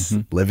 decades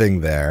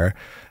living there,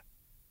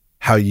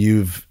 how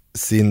you've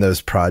seen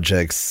those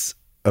projects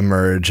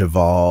emerge,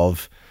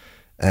 evolve,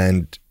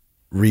 and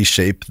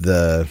reshape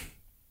the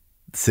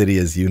city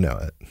as you know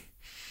it?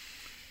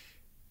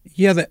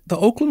 Yeah, the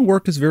Oakland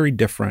work is very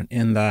different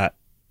in that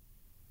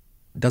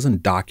it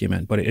doesn't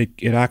document, but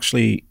it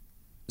actually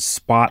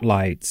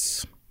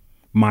spotlights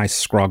my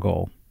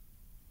struggle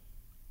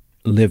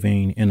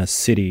living in a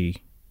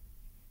city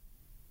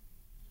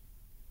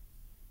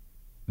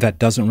that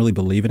doesn't really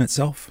believe in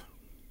itself,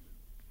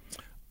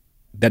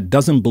 that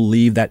doesn't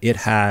believe that it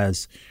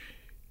has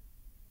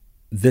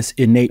this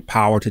innate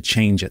power to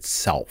change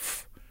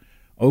itself.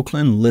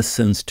 Oakland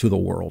listens to the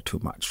world too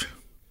much.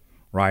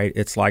 Right?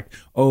 It's like,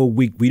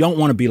 we don't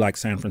want to be like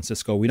San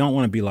Francisco. We don't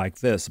want to be like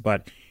this.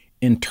 But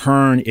in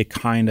turn, it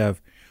kind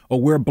of,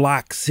 we're a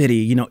Black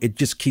city. It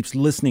just keeps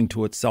listening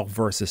to itself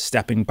versus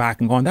stepping back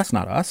and going, that's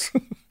not us.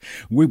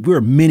 We're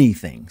many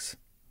things.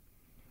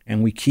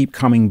 And we keep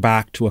coming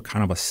back to a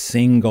kind of a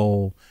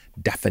single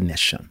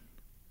definition.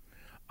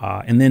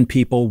 And then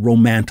people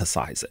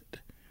romanticize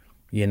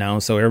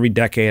it. So every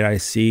decade I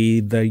see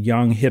the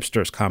young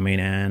hipsters coming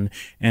in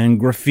and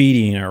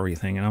graffiti and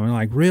everything. And I'm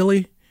like,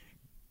 really?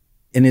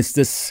 And it's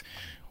this,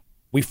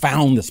 we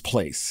found this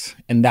place.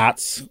 And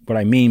that's what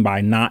I mean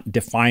by not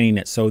defining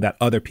it so that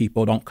other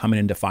people don't come in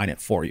and define it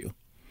for you.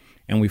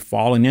 And we've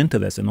fallen into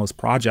this. And those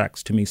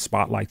projects, to me,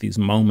 spotlight these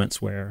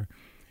moments where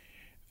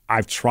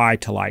I've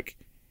tried to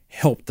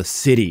help the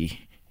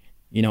city,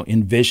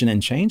 envision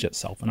and change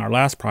itself. And our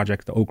last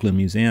project, the Oakland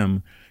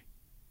Museum,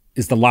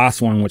 is the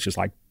last one, which is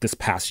this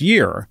past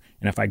year.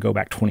 And if I go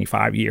back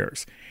 25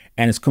 years,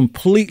 and it's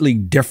completely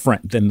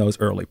different than those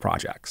early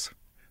projects.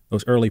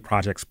 Those early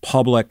projects,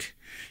 public,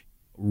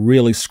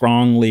 really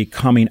strongly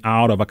coming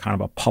out of a kind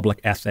of a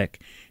public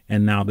ethic.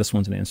 And now this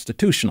one's an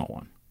institutional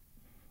one.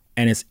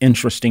 And it's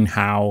interesting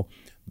how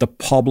the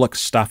public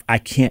stuff, I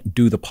can't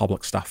do the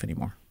public stuff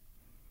anymore,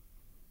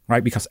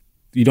 right? Because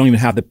you don't even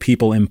have the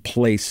people in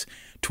place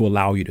to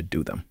allow you to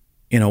do them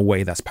in a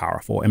way that's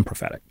powerful and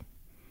prophetic,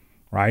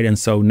 right? And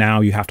so now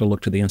you have to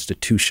look to the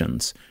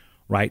institutions,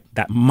 right,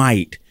 that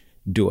might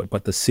do it.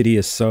 But the city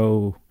is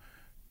so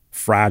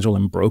fragile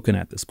and broken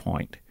at this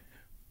point.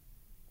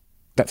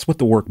 That's what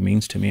the work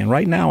means to me. And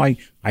right now, I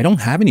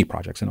don't have any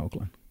projects in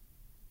Oakland.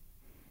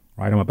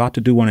 Right? I'm about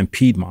to do one in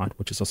Piedmont,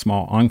 which is a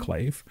small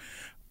enclave,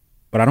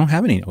 but I don't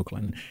have any in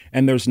Oakland.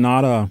 And there's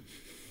not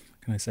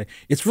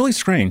it's really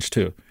strange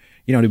too,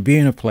 to be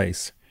in a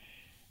place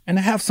and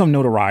to have some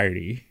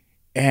notoriety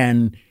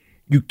and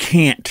you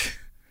can't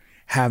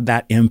have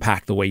that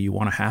impact the way you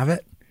want to have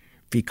it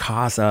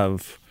because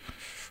of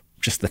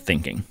just the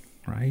thinking.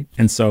 Right.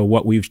 And so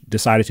what we've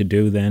decided to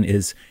do then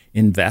is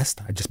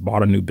invest. I just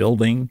bought a new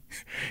building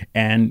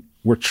and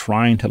we're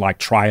trying to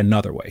try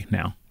another way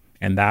now.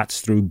 And that's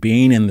through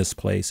being in this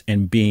place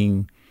and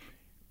being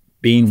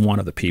one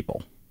of the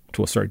people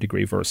to a certain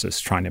degree versus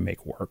trying to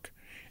make work.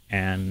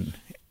 And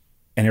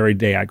every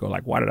day I go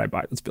like, why did I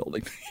buy this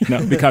building?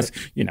 Because,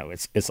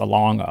 it's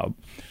along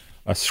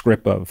a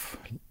strip of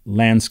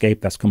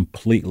landscape that's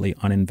completely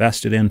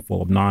uninvested in,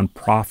 full of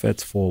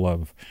nonprofits, full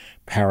of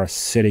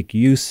parasitic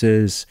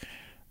uses.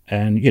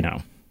 And,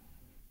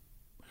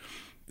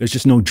 there's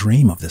just no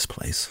dream of this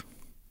place.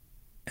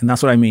 And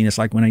that's what I mean. It's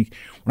like when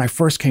I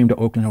first came to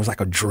Oakland, it was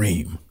like a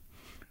dream.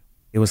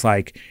 It was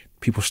like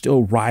people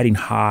still riding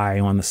high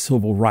on the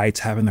civil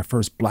rights, having their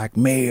first black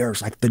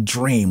mayors, like the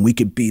dream. We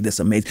could be this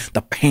amazing,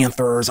 the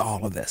Panthers,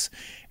 all of this.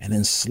 And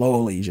then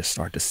slowly you just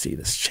start to see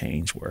this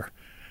change where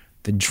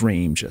the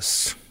dream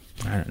just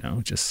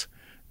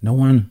no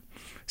one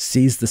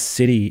sees the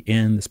city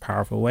in this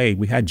powerful way.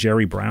 We had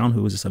Jerry Brown,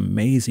 who was this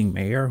amazing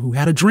mayor who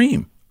had a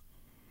dream.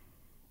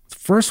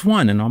 First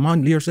one, and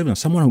among leaders,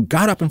 someone who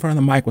got up in front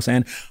of the mic was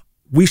saying,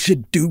 we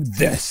should do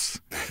this,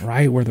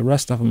 right? Where the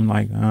rest of them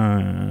like,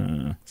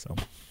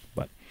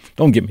 but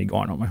don't get me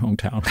going on my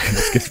hometown. I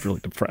just get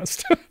really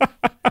depressed.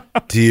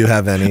 Do you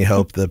have any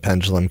hope the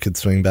pendulum could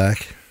swing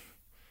back?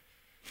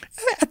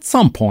 At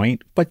some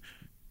point, but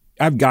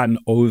I've gotten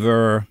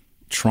over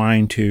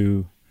trying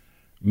to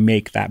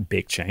make that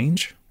big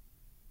change.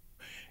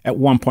 At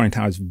one point in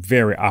time, I was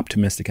very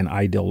optimistic and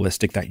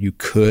idealistic that you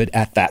could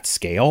at that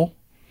scale.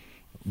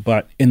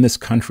 But in this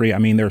country, I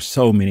mean, there's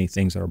so many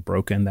things that are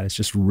broken that it's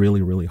just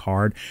really, really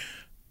hard.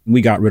 We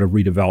got rid of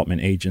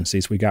redevelopment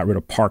agencies. We got rid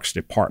of parks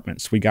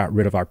departments. We got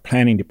rid of our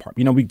planning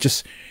department. We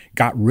just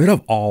got rid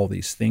of all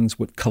these things,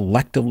 which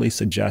collectively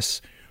suggests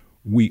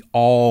we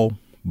all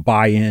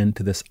buy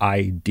into this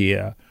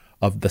idea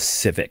of the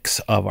civics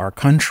of our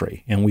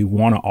country. And we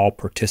want to all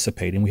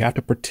participate, and we have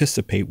to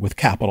participate with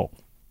capital.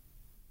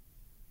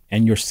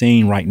 And you're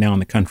seeing right now in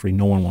the country,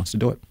 no one wants to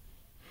do it.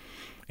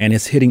 And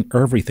it's hitting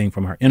everything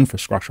from our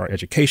infrastructure, our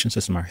education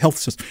system, our health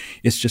system.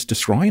 It's just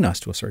destroying us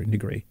to a certain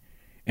degree.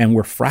 And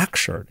we're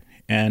fractured.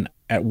 And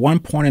at one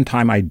point in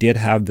time, I did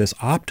have this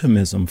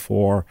optimism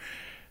for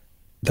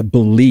the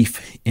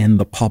belief in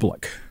the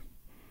public,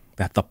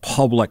 that the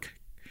public,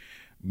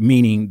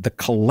 meaning the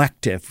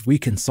collective, we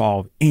can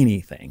solve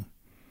anything.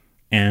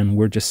 And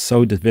we're just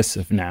so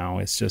divisive now.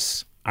 It's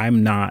just,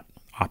 I'm not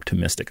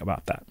optimistic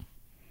about that.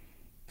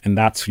 And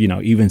that's,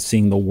 even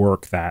seeing the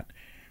work that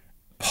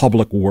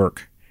public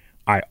work,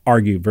 I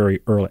argued very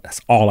early,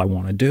 that's all I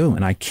want to do.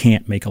 And I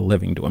can't make a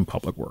living doing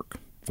public work,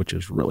 which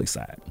is really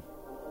sad.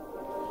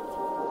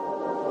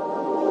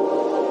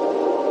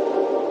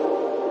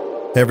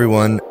 Hey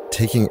everyone,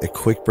 taking a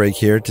quick break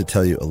here to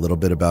tell you a little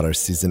bit about our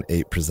Season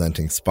 8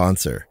 presenting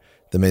sponsor,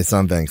 the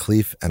Maison Van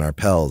Cleef &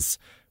 Arpels,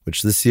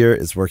 which this year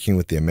is working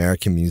with the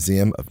American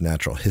Museum of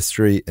Natural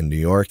History in New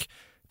York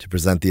to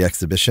present the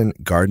exhibition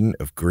Garden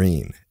of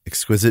Green,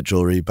 Exquisite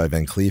Jewelry by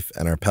Van Cleef &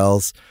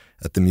 Arpels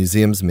at the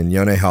museum's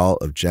Mignone Hall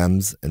of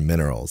Gems and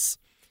Minerals.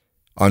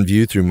 On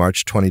view through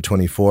March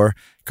 2024,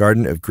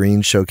 Garden of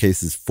Green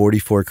showcases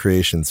 44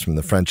 creations from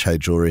the French high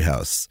jewelry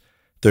house,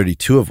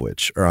 32 of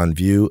which are on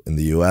view in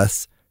the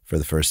U.S. for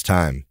the first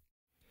time.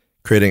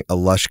 Creating a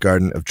lush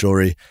garden of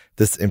jewelry,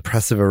 this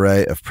impressive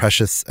array of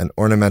precious and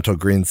ornamental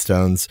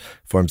greenstones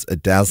forms a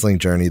dazzling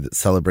journey that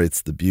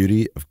celebrates the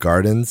beauty of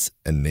gardens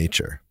and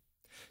nature.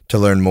 To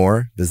learn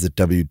more, visit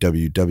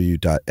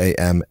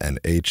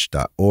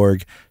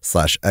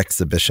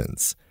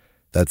www.amnh.org/exhibitions.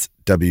 That's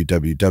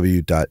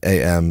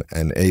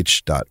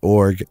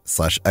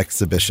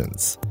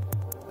www.amnh.org/exhibitions.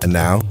 And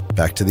now,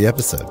 back to the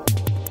episode.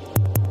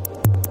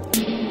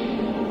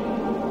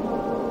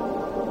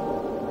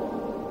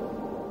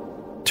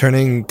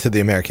 Turning to the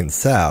American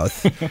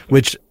South,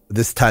 which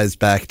this ties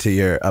back to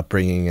your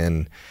upbringing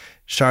in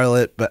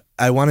Charlotte, but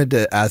I wanted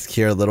to ask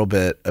here a little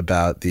bit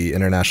about the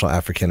International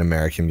African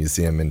American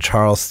Museum in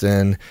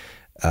Charleston.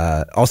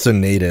 Also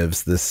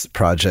Natives, this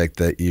project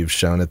that you've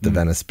shown at the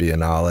Venice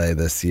Biennale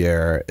this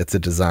year. It's a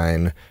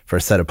design for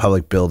a set of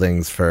public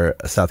buildings for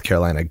a South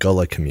Carolina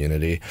Gullah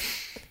community.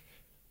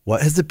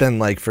 What has it been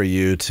like for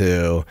you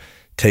to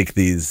take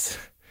these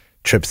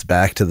trips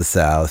back to the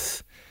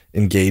South,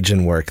 engage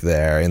in work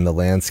there, in the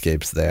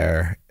landscapes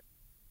there,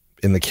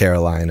 in the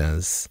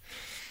Carolinas?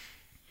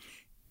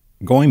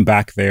 Going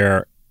back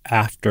there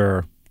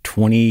after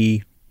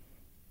 20,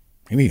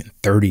 maybe even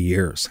 30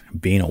 years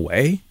being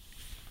away,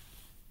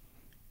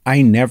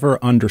 I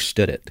never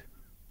understood it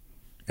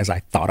as I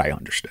thought I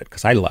understood,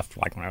 because I left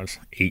like when I was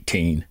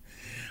 18.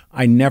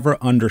 I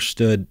never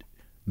understood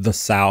the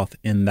South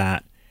in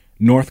that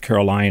North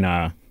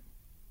Carolina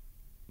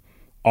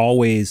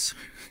always,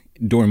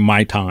 during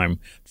my time,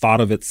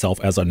 thought of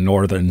itself as a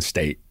northern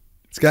state.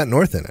 It's got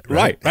north in it,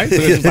 right? Right. So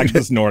it's like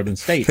this northern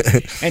state.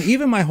 And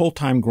even my whole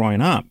time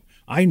growing up,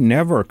 I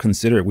never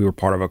considered we were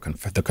part of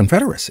the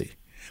Confederacy.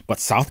 But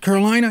South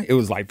Carolina, it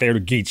was like they're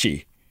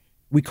Geechee.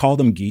 We called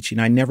them Geechee,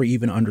 and I never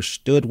even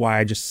understood why.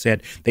 I just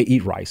said, they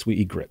eat rice, we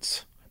eat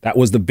grits. That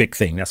was the big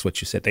thing. That's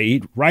what you said. They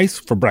eat rice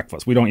for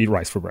breakfast. We don't eat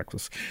rice for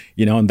breakfast.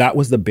 And that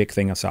was the big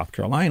thing of South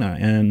Carolina.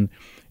 And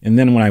And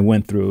then when I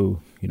went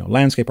through,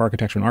 landscape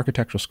architecture and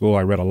architectural school,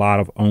 I read a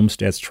lot of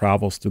Olmsted's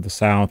travels through the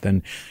South.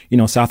 And,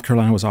 South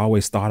Carolina was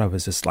always thought of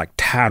as this like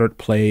tattered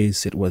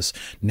place. It was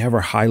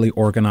never highly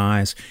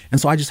organized.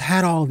 And so I just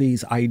had all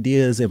these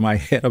ideas in my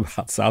head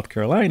about South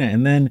Carolina.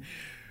 And then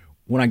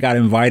when I got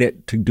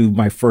invited to do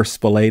my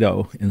first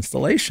Spoleto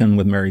installation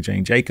with Mary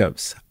Jane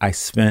Jacobs, I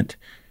spent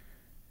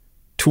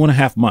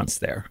 2.5 months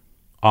there,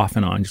 off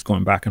and on, just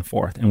going back and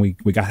forth. And we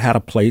had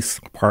a place,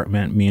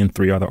 apartment, me and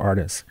 3 other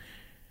artists.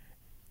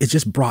 It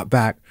just brought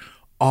back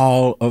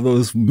all of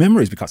those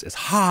memories because it's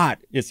hot,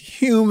 it's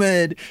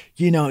humid,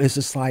 it's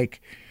just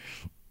like,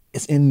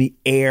 it's in the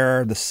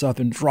air, the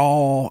southern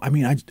drawl. I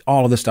mean,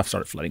 all of this stuff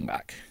started flooding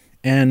back.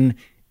 And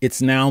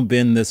it's now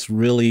been this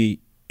really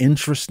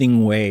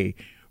interesting way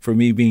for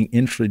me being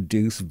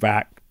introduced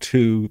back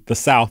to the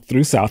South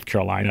through South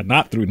Carolina,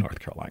 not through North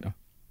Carolina,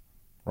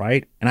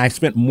 right? And I've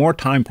spent more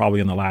time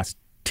probably in the last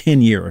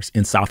 10 years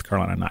in South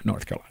Carolina, not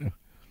North Carolina.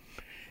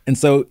 And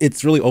so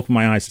it's really opened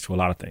my eyes to a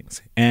lot of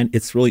things. And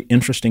it's really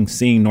interesting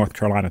seeing North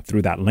Carolina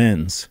through that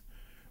lens,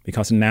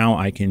 because now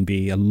I can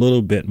be a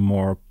little bit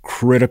more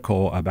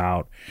critical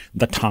about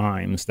the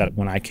times that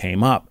when I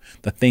came up,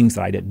 the things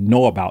that I didn't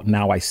know about,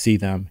 now I see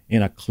them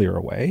in a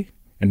clearer way.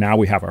 And now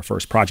we have our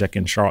first project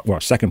in Charlotte, our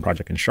second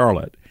project in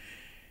Charlotte.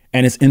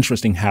 And it's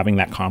interesting having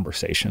that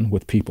conversation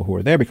with people who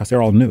are there because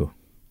they're all new,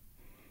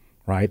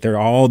 right? They're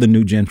all the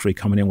new gentry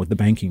coming in with the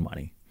banking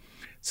money.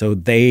 So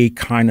they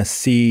kind of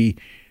see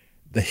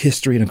the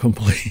history in a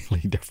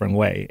completely different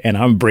way. And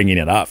I'm bringing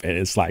it up, and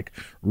it's like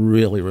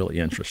really, really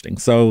interesting.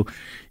 So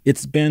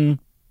it's been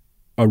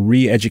a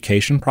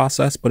re-education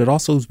process, but it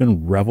also has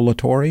been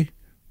revelatory.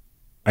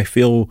 I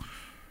feel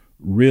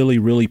really,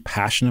 really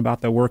passionate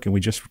about that work. And we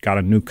just got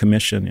a new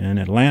commission in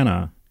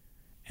Atlanta.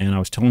 And I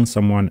was telling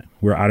someone,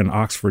 we're out in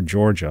Oxford,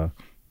 Georgia,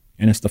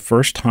 and it's the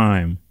first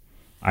time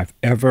I've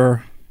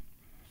ever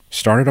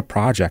started a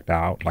project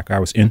out. Like, I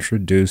was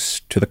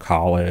introduced to the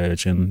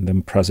college, and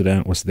the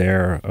president was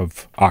there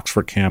of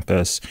Oxford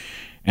campus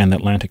and the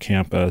Atlanta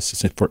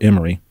campus for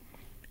Emory.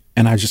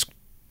 And I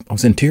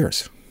was in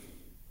tears.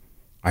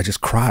 I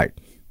just cried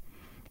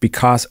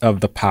because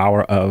of the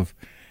power of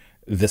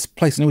this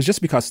place. And it was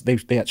just because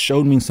they had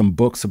showed me some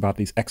books about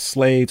these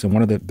ex-slaves, and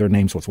one of their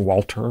names was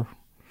Walter,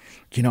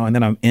 and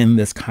then I'm in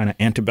this kind of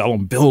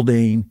antebellum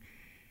building.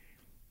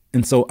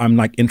 And so I'm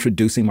like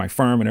introducing my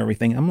firm and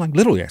everything. I'm like,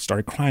 literally, I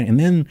started crying. And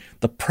then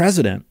the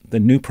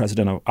new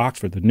president of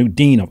Oxford, the new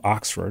dean of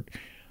Oxford,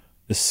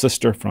 this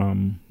sister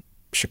from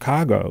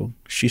Chicago,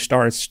 she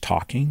starts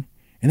talking,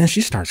 and then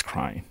she starts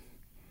crying.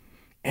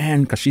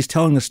 And because she's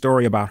telling the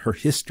story about her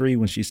history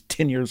when she's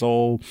 10 years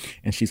old,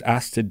 and she's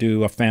asked to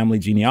do a family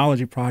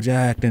genealogy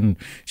project, and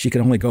she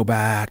could only go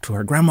back to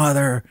her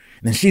grandmother,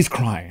 and then she's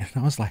crying.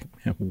 And I was like,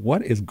 man,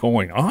 what is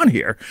going on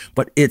here?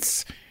 But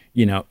it's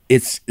the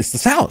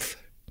South.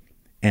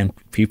 And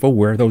people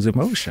wear those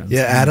emotions.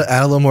 Yeah, add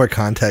a little more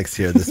context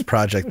here. This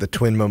project, the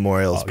Twin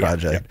Memorials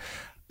Project.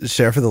 Yeah.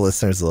 Share for the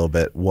listeners a little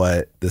bit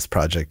what this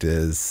project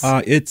is.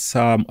 It's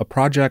a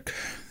project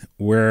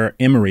where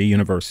Emory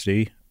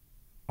University,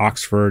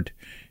 Oxford,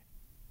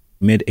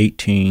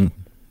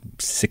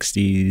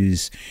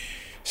 mid-1860s,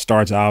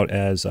 starts out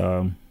as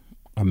a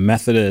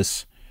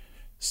Methodist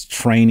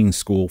training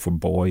school for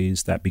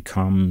boys that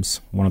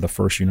becomes one of the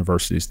first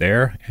universities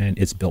there, and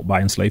it's built by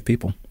enslaved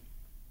people.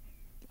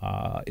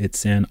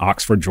 It's in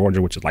Oxford,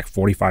 Georgia, which is like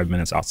 45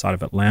 minutes outside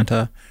of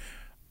Atlanta,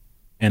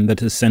 and the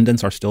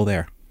descendants are still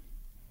there.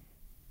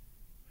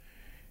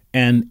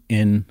 And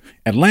in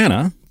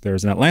Atlanta,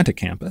 there's an Atlanta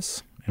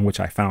campus, in which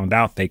I found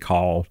out they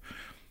call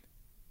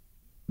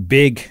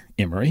Big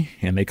Emory,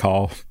 and they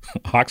call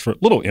Oxford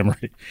Little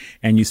Emory.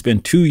 And you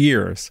spend 2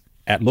 years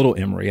at Little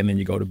Emory, and then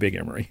you go to Big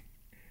Emory,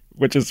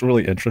 which is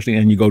really interesting,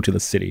 and you go to the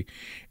city.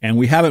 And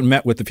we haven't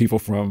met with the people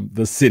from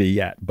the city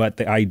yet, but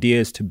the idea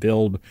is to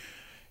build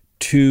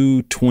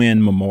 2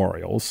 twin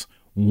memorials,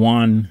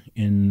 one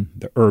in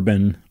the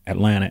urban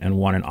Atlanta and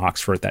one in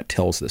Oxford, that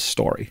tells this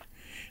story.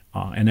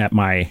 And at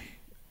my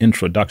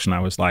introduction,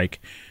 I was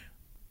like,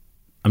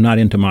 I'm not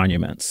into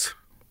monuments.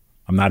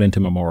 I'm not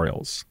into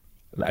memorials.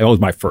 That was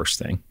my first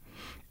thing.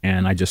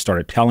 And I just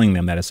started telling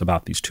them that it's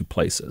about these 2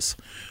 places.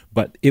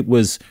 But it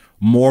was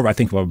more, I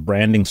think, of a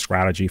branding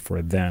strategy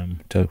for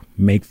them to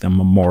make them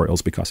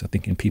memorials, because I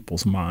think in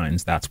people's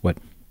minds, that's what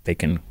they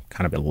can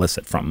kind of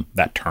elicit from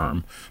that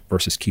term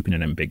versus keeping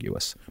it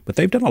ambiguous. But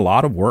they've done a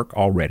lot of work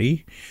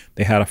already.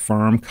 They had a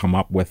firm come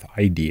up with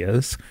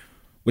ideas,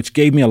 which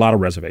gave me a lot of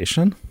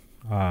reservation,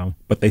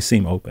 but they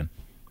seem open.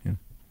 Yeah.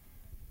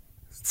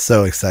 It's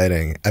so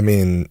exciting. I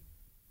mean,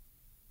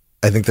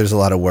 I think there's a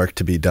lot of work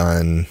to be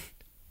done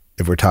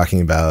if we're talking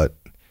about,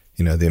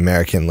 the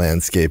American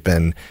landscape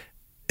and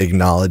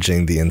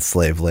acknowledging the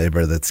enslaved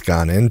labor that's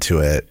gone into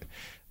it.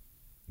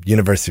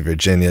 University of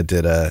Virginia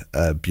did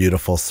a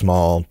beautiful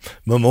small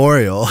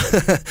memorial,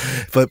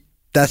 but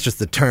that's just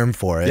the term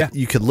for it. Yeah.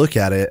 You could look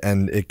at it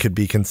and it could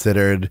be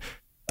considered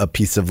a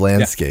piece of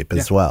landscape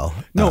as well.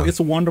 No, it's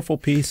a wonderful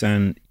piece.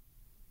 And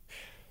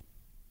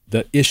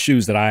the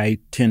issues that I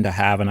tend to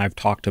have, and I've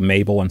talked to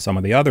Mabel and some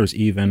of the others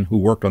even who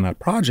worked on that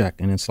project,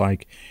 and it's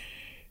like,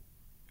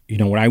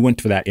 when I went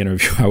to that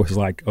interview, I was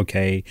like,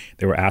 okay,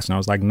 they were asking, I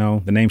was like,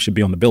 no, the name should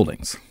be on the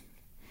buildings.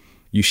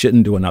 You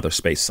shouldn't do another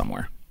space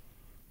somewhere.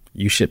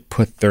 You should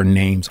put their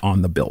names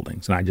on the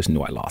buildings. And I just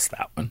knew I lost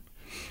that one.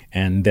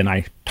 And then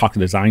I talked to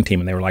the design team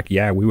and they were like,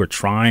 yeah, we were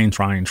trying.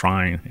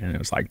 And it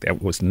was like,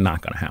 that was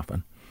not going to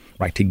happen,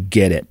 right? To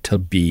get it to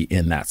be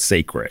in that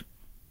sacred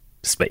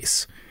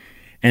space.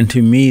 And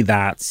to me,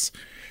 that's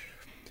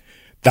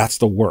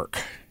the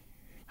work.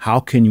 How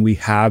can we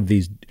have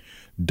these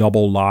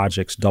double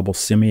logics, double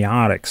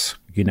semiotics,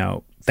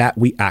 that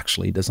we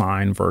actually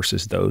design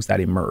versus those that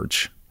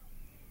emerge?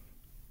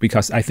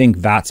 Because I think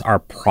that's our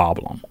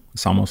problem.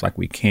 It's almost like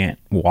we can't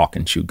walk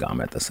and chew gum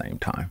at the same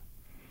time,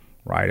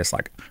 right? It's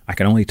like, I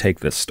can only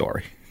take this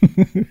story.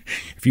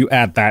 If you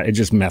add that, it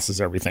just messes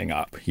everything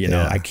up.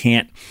 I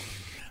can't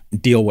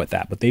deal with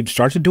that. But they've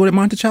started to do it at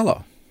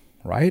Monticello,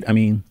 right? I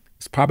mean,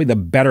 it's probably the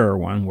better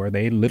one where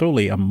they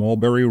literally, on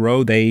Mulberry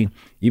Road, they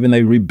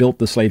rebuilt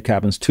the slave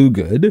cabins too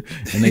good.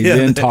 And they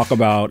then talk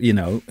about,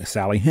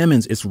 Sally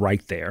Hemings, it's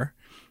right there.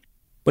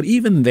 But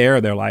even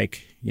there, they're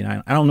like,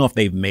 I don't know if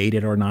they've made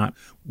it or not.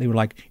 They were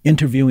like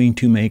interviewing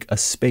to make a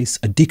space,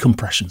 a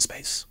decompression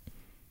space.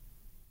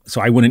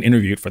 So I went and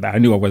interviewed for that. I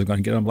knew I wasn't going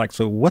to get it. I'm like,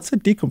 so what's a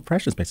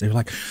decompression space? They were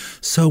like,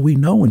 so we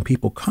know when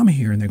people come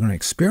here and they're going to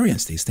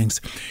experience these things,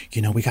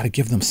 we got to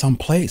give them some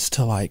place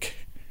to like.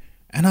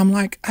 And I'm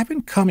like, I've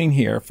been coming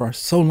here for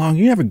so long.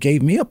 You never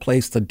gave me a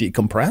place to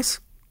decompress.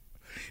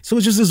 So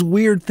it's just this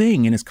weird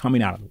thing. And it's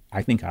coming out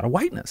of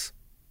whiteness.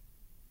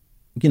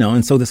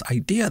 And so this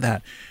idea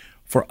that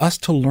for us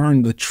to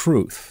learn the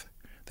truth,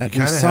 that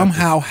we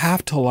somehow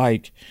have to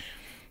like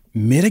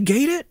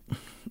mitigate it.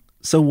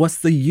 So what's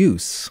the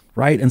use,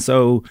 right? And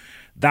so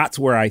that's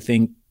where I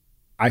think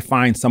I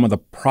find some of the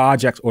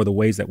projects or the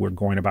ways that we're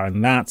going about it.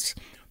 And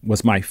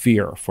was my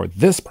fear for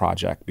this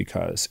project,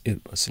 because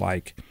it was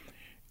like,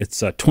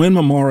 it's twin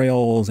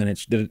memorials and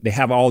they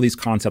have all these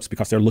concepts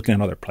because they're looking at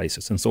other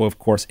places. And so, of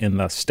course, in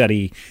the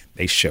study,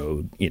 they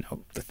showed,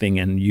 the thing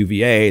in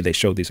UVA, they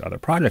showed these other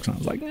projects. And I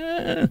was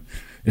like,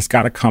 it's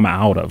got to come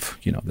out of,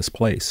 this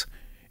place.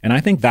 And I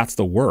think that's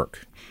the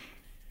work.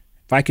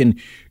 If I can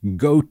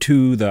go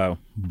to the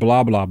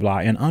blah, blah, blah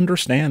and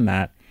understand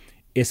that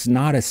it's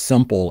not as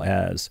simple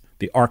as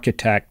the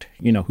architect,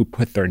 who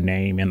put their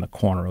name in the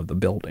corner of the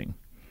building.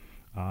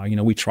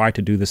 We tried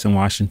to do this in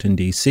Washington,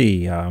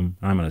 D.C. I'm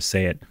going to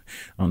say it.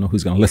 I don't know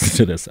who's going to listen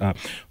to this.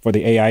 For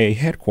the AIA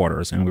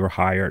headquarters, and we were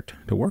hired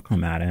to work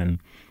on that. And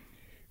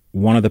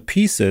one of the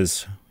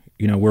pieces,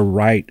 we're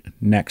right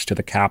next to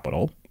the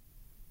Capitol,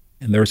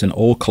 and there's an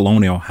old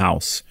colonial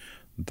house,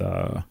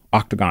 the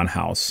Octagon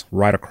House,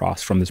 right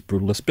across from this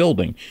brutalist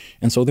building.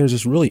 And so there's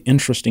this really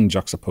interesting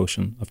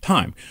juxtaposition of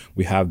time.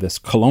 We have this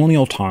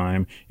colonial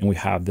time, and we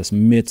have this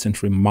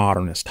mid-century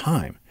modernist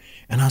time.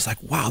 And I was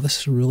like, wow, this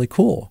is really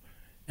cool.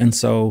 And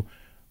so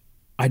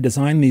I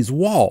designed these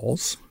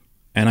walls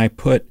and I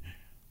put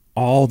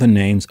all the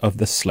names of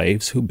the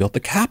slaves who built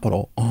the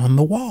Capitol on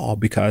the wall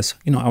because,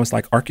 I was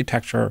like,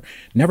 architecture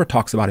never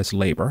talks about its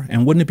labor.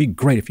 And wouldn't it be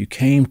great if you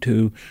came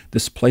to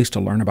this place to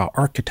learn about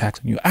architects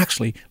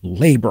and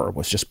labor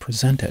was just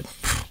presented?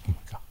 Oh my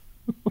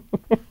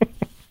God.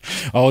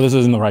 Oh, this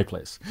isn't the right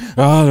place.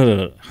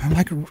 I'm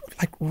like,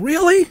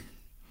 really?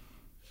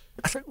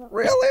 I said,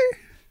 really?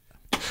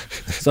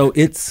 So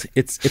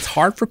it's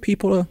hard for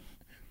people to,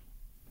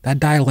 that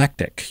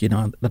dialectic,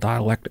 the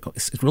dialectical,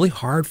 it's really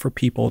hard for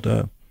people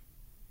to,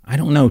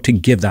 to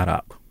give that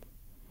up.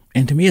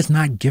 And to me, it's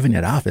not giving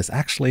it up. It's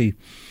actually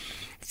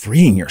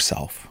freeing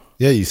yourself.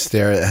 Yeah, you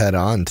stare it head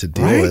on to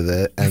deal with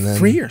it. And then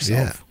free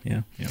yourself.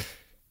 Yeah.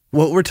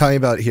 What we're talking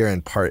about here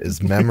in part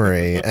is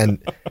memory.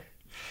 and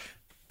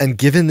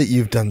given that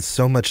you've done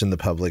so much in the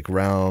public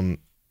realm,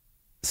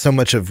 so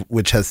much of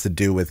which has to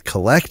do with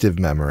collective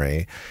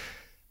memory,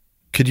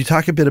 could you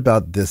talk a bit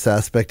about this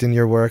aspect in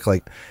your work?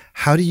 Like,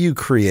 how do you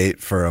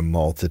create for a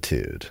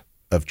multitude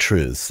of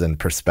truths and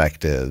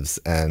perspectives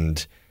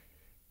and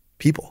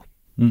people?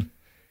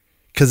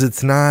 Because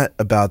it's not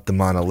about the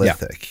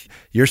monolithic. Yeah.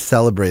 You're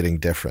celebrating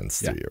difference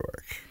through your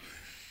work.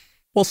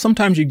 Well,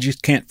 sometimes you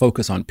just can't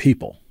focus on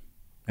people.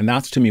 And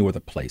that's, to me, where the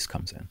place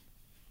comes in.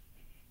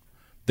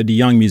 The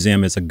DeYoung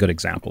Museum is a good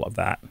example of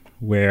that,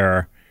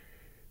 where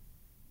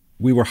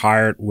we were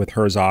hired with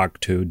Herzog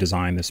to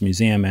design this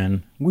museum,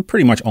 and we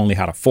pretty much only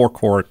had a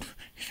forecourt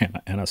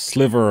and a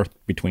sliver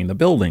between the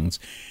buildings.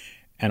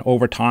 And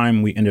over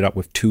time, we ended up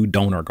with 2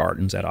 donor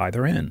gardens at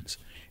either ends.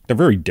 They're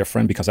very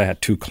different because I had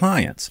 2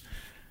 clients.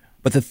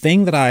 But the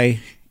thing that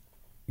I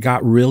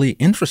got really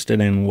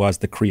interested in was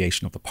the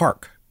creation of the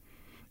park.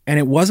 And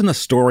it wasn't a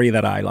story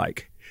that I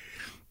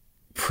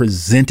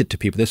presented to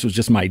people. This was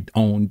just my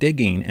own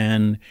digging.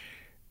 And,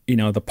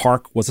 the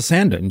park was a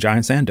sand dune,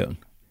 giant sand dune.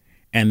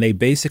 And they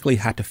basically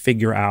had to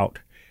figure out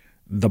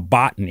the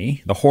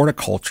botany, the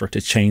horticulture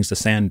to change the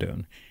sand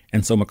dune.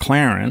 And so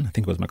McLaren, I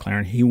think it was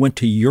McLaren, he went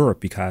to Europe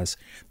because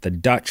the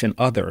Dutch and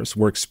others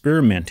were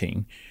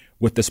experimenting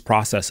with this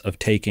process of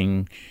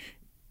taking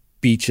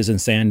beaches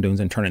and sand dunes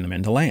and turning them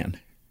into land.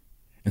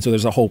 And so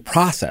there's a whole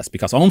process,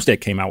 because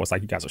Olmsted came out, was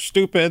like, you guys are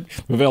stupid,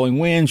 prevailing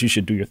winds, you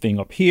should do your thing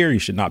up here, you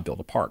should not build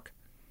a park,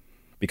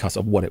 because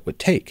of what it would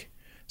take.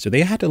 So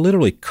they had to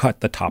literally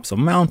cut the tops of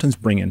mountains,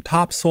 bring in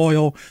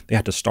topsoil. They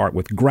had to start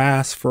with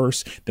grass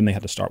first. Then they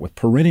had to start with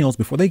perennials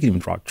before they could even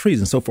draw trees.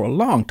 And so for a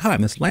long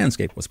time, this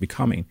landscape was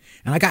becoming.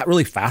 And I got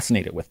really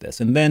fascinated with this.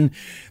 And then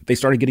they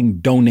started getting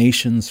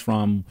donations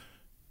from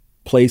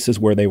places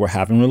where they were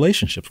having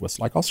relationships with,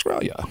 like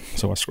Australia.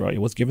 So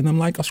Australia was giving them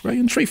like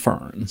Australian tree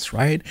ferns,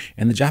 right?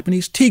 And the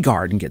Japanese tea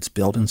garden gets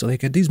built. And so they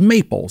get these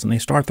maples, and they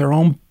start their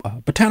own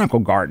botanical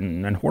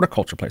garden and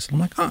horticulture place. And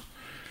I'm like, huh.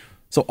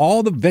 So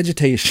all the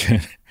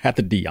vegetation at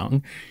the De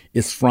Young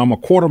is from a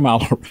quarter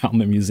mile around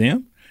the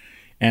museum,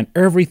 and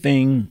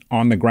everything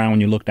on the ground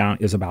when you look down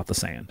is about the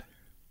sand.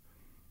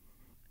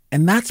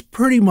 And that's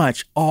pretty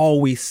much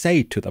all we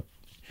say to the.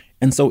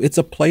 And so it's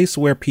a place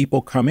where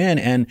people come in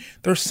and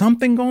there's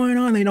something going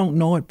on. They don't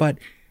know it, but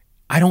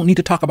I don't need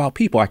to talk about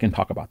people. I can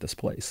talk about this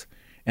place.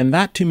 And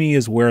that to me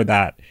is where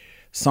that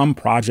some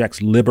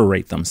projects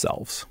liberate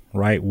themselves,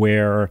 right?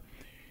 Where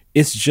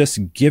it's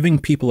just giving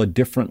people a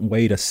different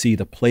way to see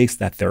the place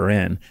that they're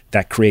in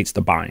that creates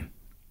the bind.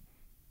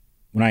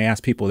 When I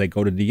ask people, they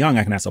go to De Young,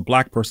 I can ask a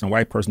Black person, a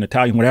white person,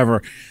 Italian,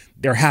 whatever,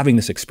 they're having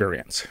this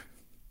experience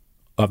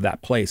of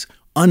that place,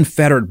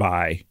 unfettered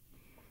by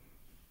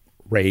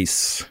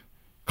race,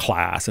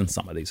 class, and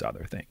some of these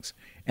other things.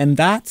 And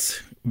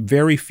that's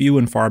very few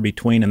and far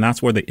between. And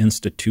that's where the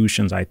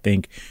institutions, I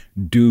think,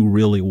 do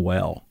really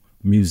well.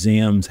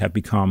 Museums have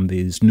become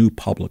these new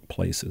public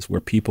places where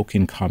people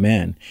can come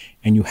in,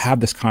 and you have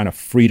this kind of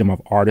freedom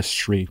of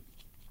artistry,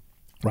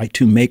 right,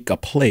 to make a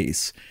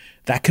place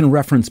that can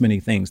reference many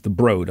things. The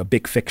Broad, a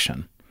big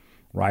fiction,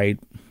 right?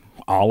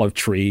 Olive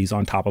trees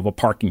on top of a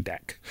parking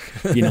deck,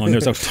 and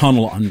there's a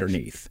tunnel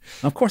underneath.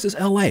 And of course, it's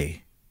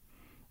LA,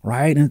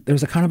 right? And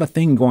there's a kind of a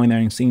thing going there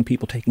and seeing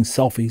people taking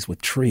selfies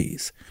with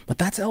trees, but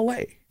that's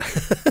LA,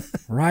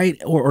 right?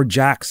 Or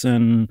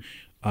Jackson,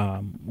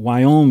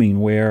 Wyoming,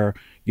 where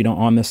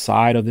on the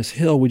side of this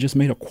hill, we just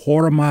made a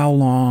quarter mile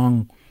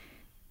long,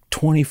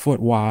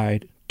 20-foot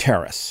wide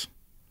terrace.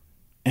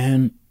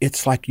 And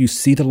it's like you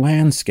see the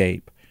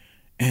landscape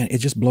and it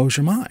just blows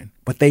your mind.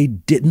 But they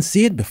didn't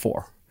see it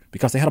before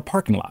because they had a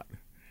parking lot.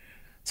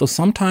 So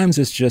sometimes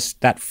it's just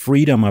that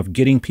freedom of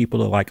getting people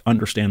to like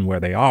understand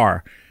where they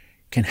are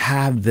can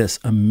have this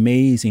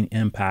amazing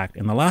impact.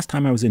 And the last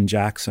time I was in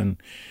Jackson,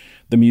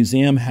 the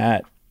museum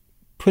had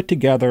put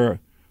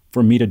together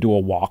for me to do a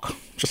walk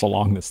just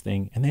along this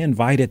thing. And they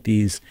invited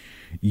these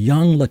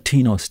young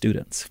Latino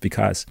students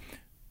because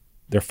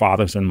their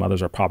fathers and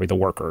mothers are probably the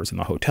workers in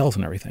the hotels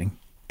and everything.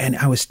 And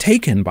I was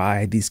taken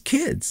by these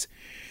kids.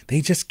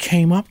 They just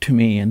came up to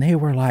me and they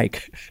were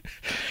like,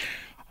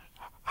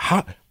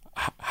 how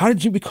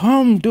did you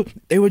become?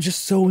 They were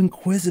just so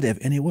inquisitive,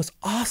 and it was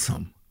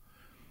awesome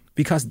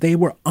because they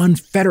were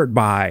unfettered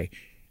by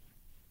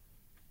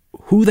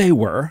who they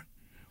were,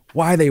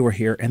 why they were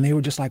here. And they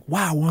were just like,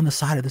 wow, we're on the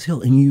side of this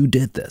hill and you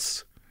did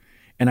this.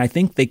 And I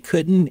think they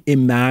couldn't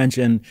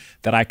imagine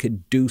that I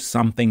could do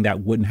something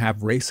that wouldn't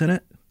have race in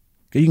it.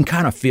 You can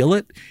kind of feel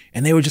it.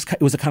 And they were just,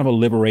 it was a kind of a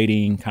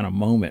liberating kind of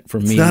moment for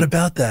me. It's not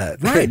about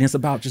that. Right. And it's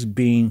about just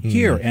being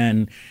here.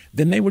 And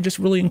then they were just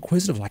really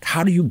inquisitive. Like,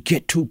 how do you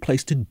get to a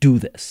place to do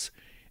this?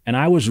 And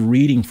I was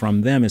reading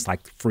from them, it's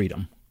like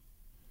freedom,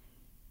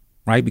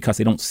 right? Because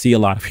they don't see a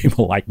lot of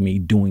people like me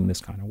doing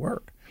this kind of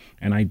work.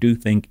 And I do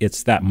think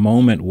it's that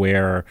moment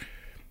where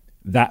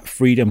that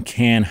freedom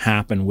can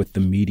happen with the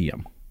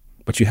medium.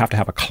 But you have to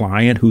have a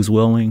client who's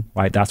willing,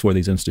 right? That's where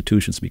these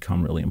institutions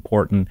become really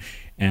important.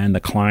 And the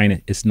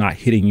client is not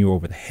hitting you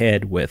over the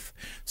head with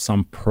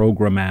some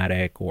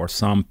programmatic or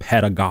some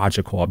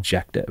pedagogical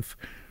objective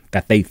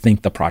that they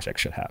think the project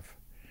should have,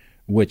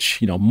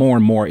 which, more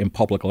and more in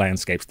public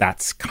landscapes,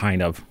 that's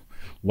kind of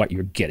what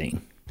you're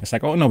getting. It's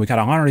like, oh, no, we got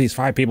to honor these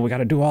 5 people. We got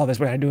to do all this.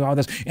 We got to do all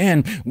this.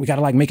 And we got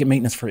to make it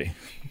maintenance free,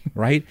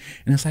 right?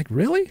 And it's like,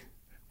 really?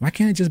 Why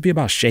can't it just be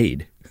about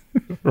shade,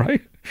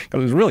 right?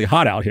 Because it's really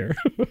hot out here.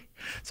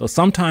 So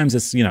sometimes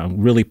it's,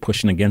 really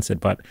pushing against it.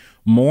 But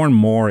more and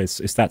more,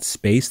 it's that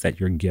space that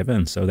you're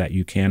given so that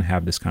you can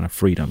have this kind of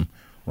freedom,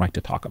 right,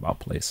 to talk about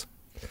place.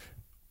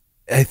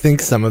 I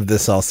think some of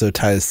this also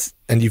ties,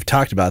 and you've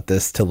talked about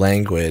this, to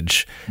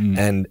language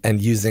and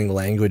using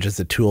language as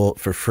a tool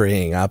for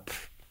freeing up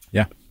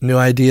new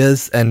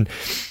ideas. And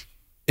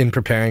in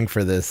preparing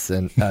for this,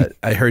 and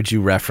I heard you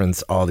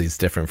reference all these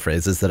different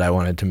phrases that I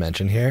wanted to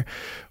mention here.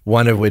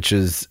 One of which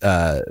is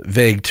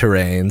vague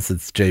terrains.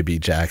 It's J.B.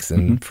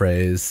 Jackson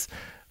phrase.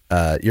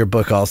 Your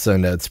book also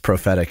notes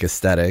prophetic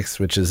aesthetics,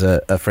 which is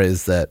a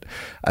phrase that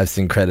I've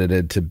seen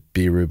credited to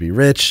B. Ruby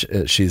Rich.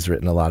 She's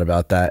written a lot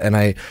about that. And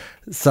I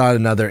saw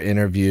another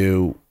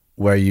interview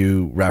where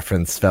you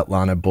reference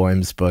Svetlana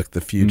Boym's book, The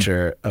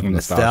Future of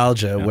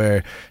Nostalgia,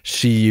 where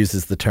she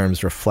uses the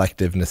terms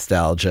reflective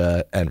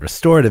nostalgia and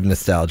restorative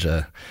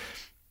nostalgia.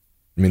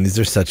 I mean, these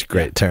are such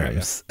great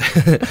terms.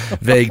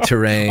 Vague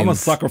terrains. I'm a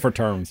sucker for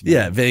terms. Man.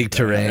 Yeah, vague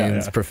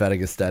terrains,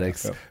 prophetic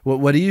aesthetics. Yeah.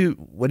 What do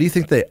you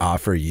think they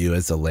offer you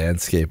as a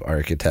landscape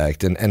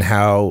architect, and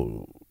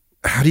how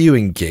do you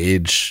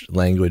engage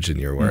language in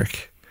your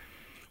work?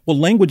 Well,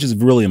 language is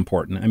really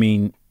important. I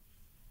mean,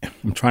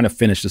 I'm trying to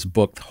finish this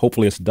book.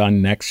 Hopefully it's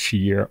done next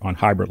year on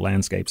hybrid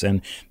landscapes.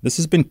 And this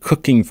has been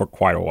cooking for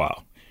quite a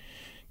while,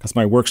 because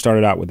my work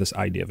started out with this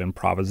idea of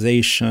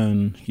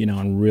improvisation,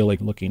 and really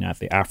looking at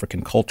the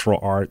African cultural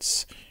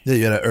arts. Yeah,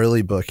 you had an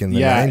early book in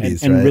the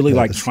 90s, and right? really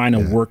trying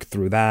to work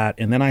through that.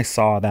 And then I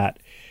saw that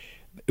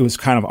it was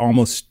kind of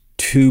almost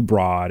too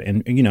broad.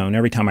 And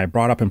every time I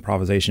brought up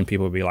improvisation,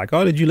 people would be like,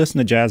 oh, did you listen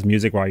to jazz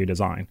music while you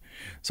design?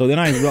 So then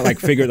I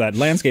figured that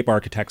landscape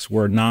architects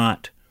were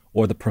not,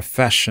 or the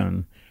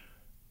profession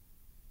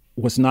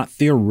was not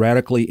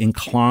theoretically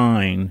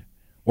inclined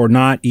or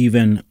not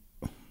even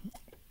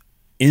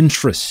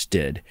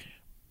interested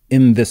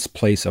in this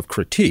place of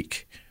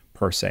critique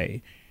per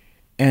se,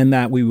 and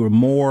that we were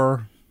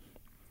more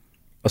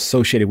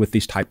associated with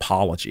these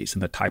typologies.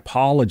 And the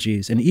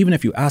typologies, and even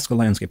if you ask a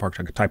landscape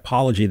architect a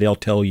typology, they'll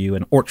tell you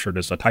an orchard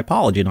is a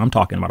typology, and I'm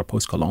talking about a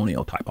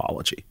post-colonial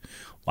typology,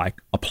 like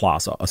a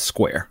plaza, a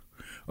square,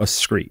 a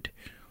street,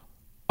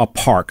 a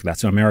park,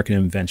 that's an American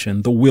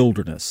invention, the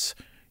wilderness.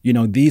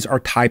 These are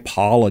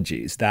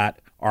typologies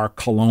that are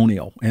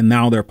colonial, and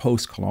now they're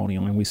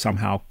post-colonial, and we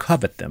somehow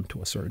covet them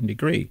to a certain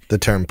degree. The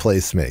term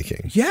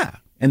placemaking. Yeah.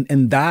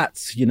 And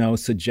that's,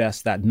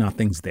 suggests that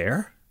nothing's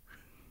there,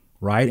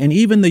 right? And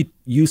even the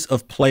use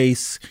of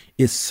place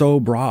is so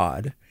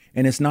broad,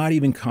 and it's not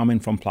even coming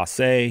from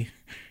place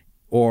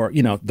or,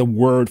 the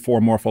word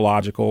for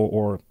morphological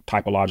or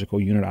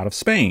typological unit out of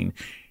Spain.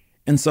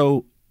 And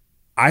so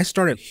I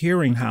started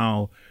hearing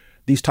how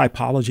these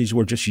typologies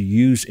were just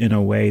used in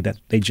a way that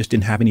they just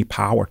didn't have any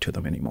power to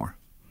them anymore.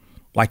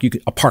 Like a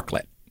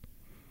parklet.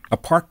 A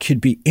park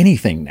could be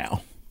anything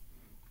now,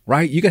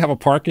 right? You could have a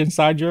park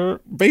inside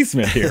your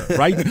basement here,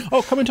 right?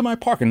 Oh, come into my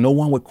park, and no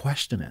one would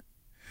question it.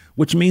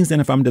 Which means then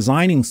if I'm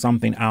designing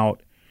something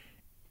out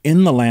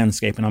in the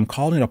landscape and I'm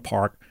calling it a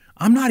park,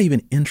 I'm not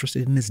even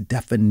interested in this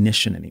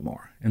definition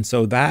anymore. And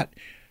so that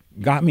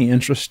got me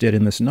interested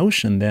in this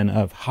notion then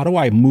of how do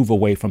I move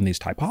away from these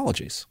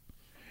typologies?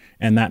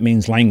 And that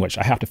means language.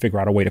 I have to figure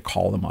out a way to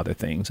call them other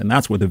things. And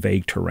that's where the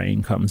vague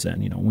terrain comes in.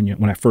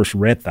 When I first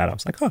read that, I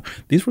was like, oh,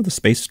 these were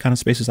the kind of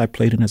spaces I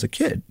played in as a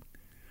kid.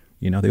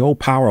 The old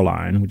power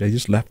line, they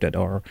just left it.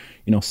 Or,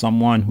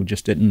 someone who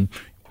just didn't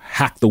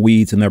hack the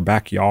weeds in their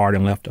backyard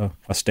and left a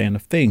stand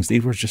of things.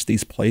 These were just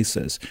these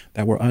places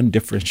that were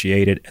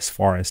undifferentiated as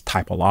far as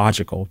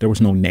typological. There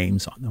was no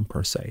names on them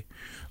per se.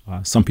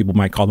 Some people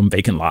might call them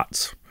vacant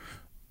lots.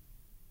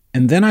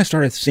 And then I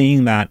started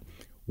seeing that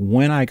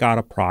when I got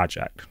a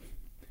project,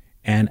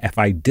 and if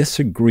I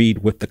disagreed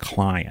with the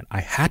client, I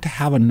had to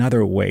have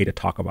another way to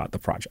talk about the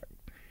project.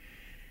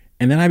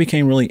 And then I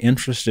became really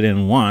interested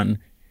in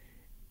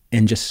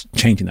just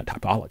changing the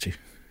typology.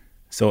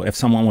 So if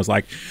someone was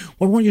like,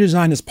 well, why don't you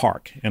design this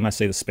park? And I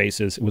say the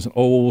spaces, it was an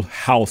old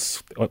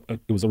house, it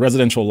was a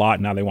residential lot,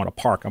 and now they want a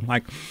park. I'm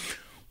like,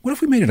 what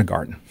if we made it a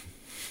garden?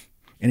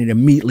 And it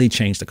immediately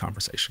changed the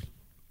conversation.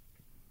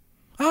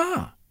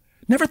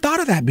 Never thought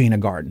of that being a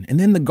garden. And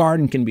then the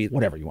garden can be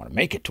whatever you want to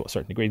make it to a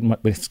certain degree,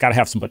 but it's got to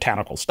have some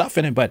botanical stuff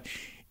in it, but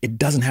it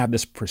doesn't have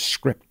this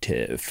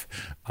prescriptive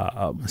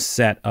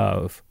set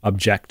of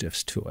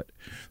objectives to it.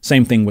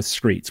 Same thing with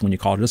streets. When you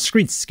call it a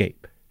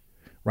streetscape,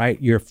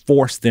 right? You're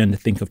forced then to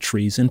think of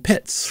trees and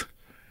pits,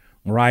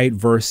 right?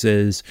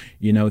 Versus,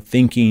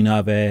 thinking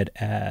of it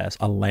as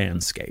a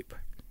landscape.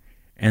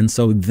 And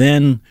so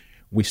then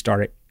we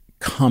started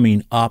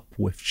coming up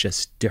with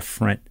just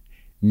different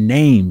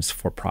names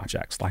for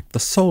projects like the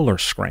solar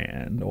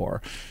strand,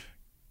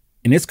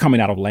 and it's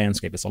coming out of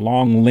landscape. It's a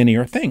long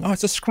linear thing. Oh,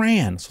 it's a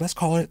strand, so let's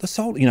call it the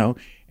solar,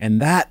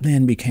 and that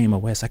then became a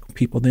way. It's like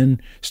people then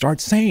start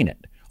saying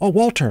it. Oh,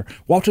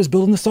 Walter's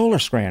building the solar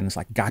strand. It's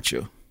like, got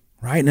you,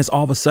 right? And it's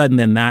all of a sudden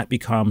then that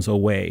becomes a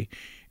way.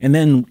 And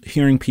then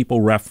hearing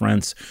people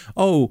reference,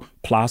 oh,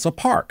 Plaza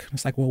Park.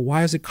 It's like, well,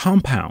 why is it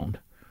compound?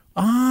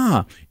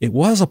 It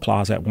was a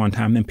plaza at one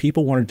time. Then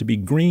people wanted it to be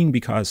green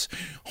because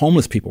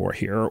homeless people were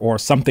here or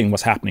something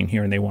was happening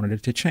here and they wanted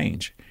it to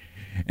change.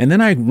 And then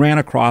I ran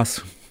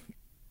across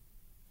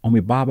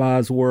Homi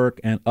Bhabha's work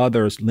and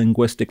others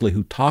linguistically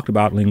who talked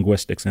about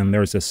linguistics. And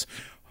there's this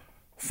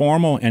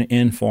formal and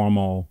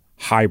informal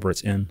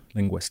hybrids in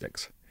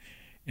linguistics.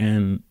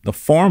 And the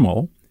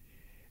formal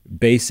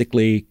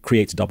basically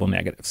creates double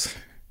negatives.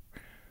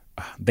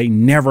 They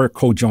never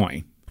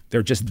co-join.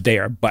 They're just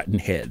there, button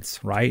heads,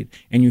 right?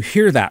 And you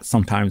hear that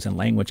sometimes in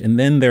language. And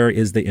then there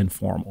is the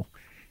informal.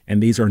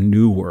 And these are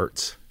new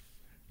words,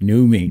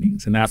 new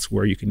meanings. And that's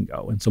where you can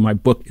go. And so my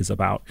book is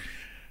about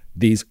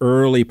these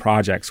early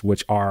projects,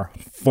 which are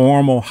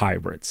formal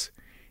hybrids.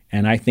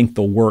 And I think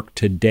the work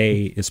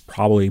today is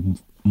probably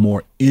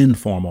more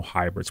informal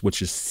hybrids,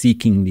 which is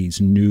seeking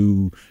these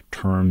new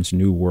terms,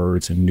 new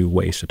words, and new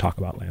ways to talk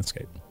about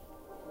landscape.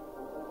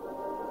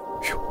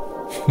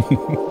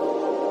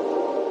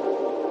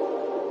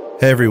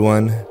 Hey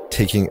everyone,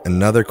 taking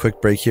another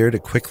quick break here to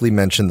quickly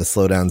mention the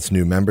Slowdown's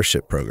new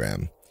membership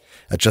program.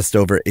 At just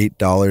over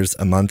 $8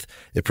 a month,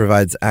 it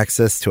provides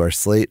access to our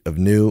slate of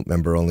new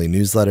member-only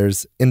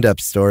newsletters,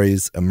 in-depth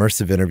stories,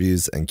 immersive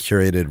interviews, and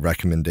curated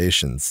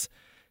recommendations.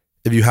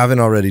 If you haven't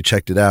already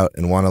checked it out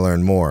and want to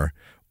learn more,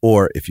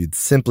 or if you'd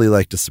simply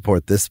like to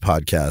support this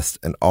podcast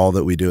and all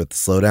that we do at the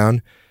Slowdown,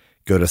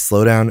 go to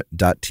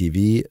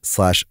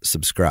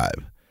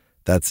slowdown.tv/subscribe.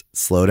 That's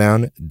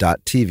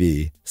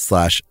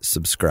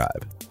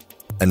slowdown.tv/subscribe.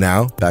 And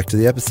now, back to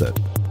the episode.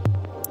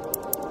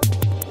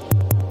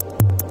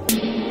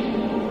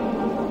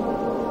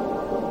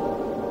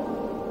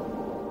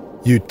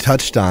 You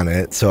touched on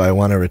it, so I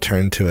want to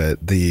return to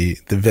it, the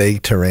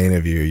vague terrain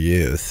of your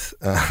youth.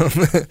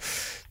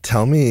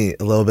 Tell me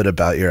a little bit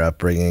about your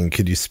upbringing.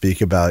 Could you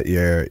speak about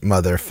your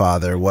mother,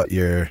 father, what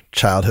your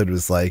childhood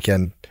was like,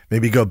 and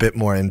maybe go a bit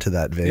more into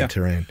that vague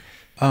terrain?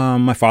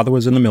 My father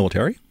was in the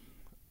military.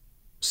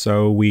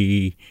 So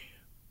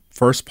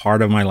first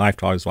part of my life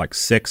till I was like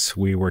 6,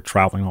 we were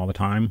traveling all the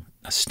time.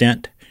 A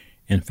stint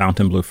in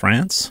Fontainebleau,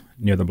 France,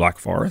 near the Black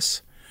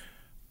Forest.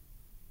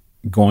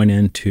 Going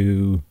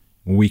into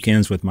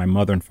weekends with my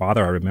mother and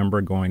father, I remember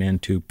going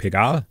into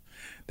Pigalle.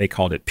 They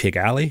called it Pig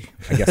Alley.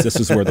 I guess this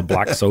is where the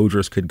black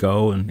soldiers could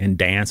go and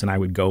dance, and I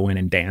would go in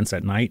and dance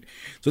at night.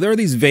 So there are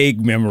these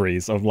vague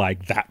memories of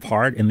like that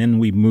part. And then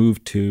we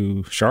moved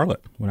to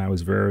Charlotte when I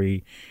was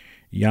very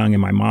young,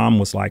 and my mom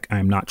was like,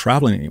 I'm not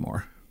traveling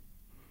anymore.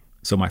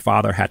 So my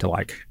father had to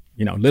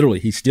literally,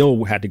 he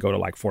still had to go to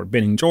like Fort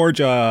Benning,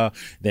 Georgia,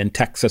 then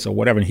Texas or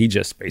whatever. And he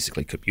just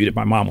basically commuted.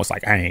 My mom was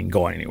like, I ain't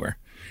going anywhere.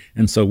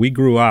 And so we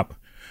grew up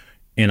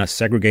in a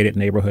segregated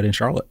neighborhood in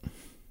Charlotte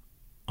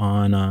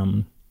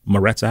on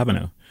Moretz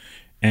Avenue.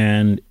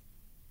 And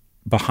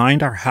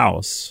behind our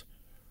house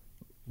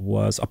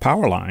was a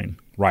power line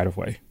right of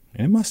way.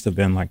 And it must have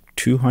been like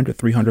 200,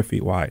 300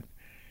 feet wide.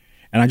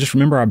 And I just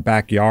remember our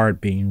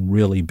backyard being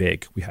really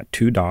big. We had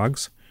 2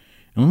 dogs,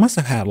 and we must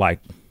have had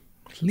like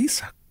at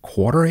least a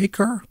quarter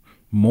acre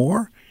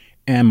more.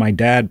 And my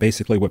dad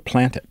basically would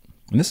plant it.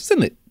 And this is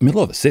in the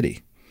middle of the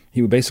city.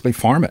 He would basically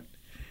farm it.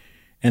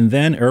 And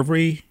then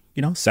every,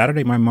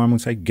 Saturday, my mom would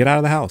say, get out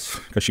of the house,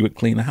 because she would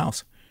clean the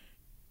house.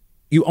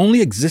 You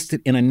only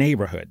existed in a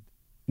neighborhood.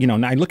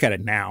 Now I look at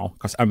it now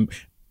because I'm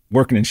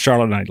working in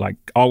Charlotte, and I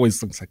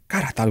always look like,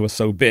 God, I thought it was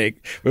so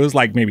big. It was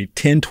like maybe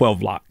 10, 12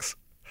 blocks.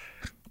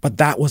 But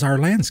that was our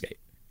landscape,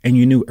 and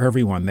you knew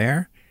everyone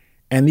there.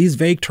 And these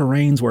vague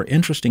terrains were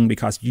interesting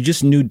because you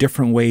just knew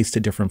different ways to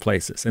different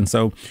places. And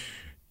so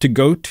to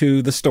go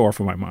to the store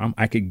for my mom,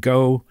 I could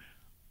go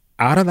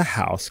out of the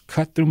house,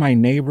 cut through my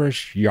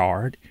neighbor's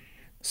yard.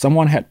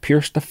 Someone had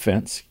pierced the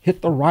fence,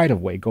 hit the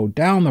right-of-way, go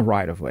down the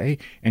right-of-way,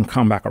 and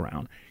come back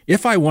around.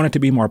 If I wanted to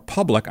be more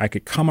public, I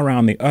could come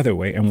around the other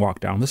way and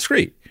walk down the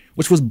street,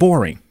 which was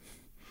boring.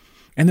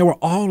 And there were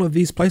all of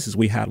these places.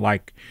 We had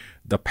like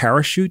the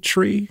parachute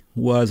tree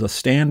was a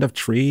stand of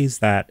trees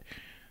that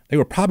they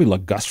were probably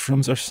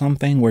ligustrums or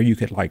something, where you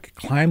could like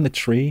climb the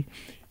tree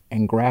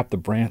and grab the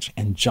branch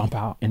and jump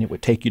out, and it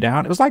would take you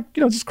down. It was like,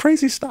 just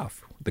crazy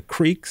stuff. The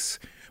creeks,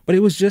 but it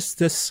was just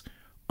this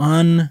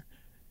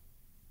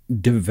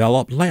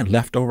undeveloped land,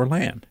 leftover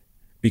land,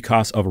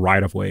 because of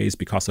right-of-ways,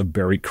 because of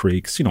buried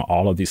creeks,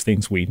 all of these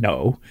things we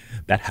know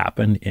that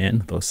happened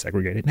in those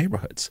segregated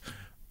neighborhoods.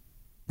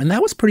 And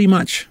that was pretty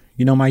much,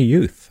 my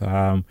youth.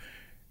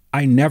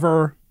 I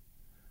never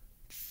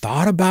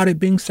thought about it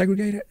being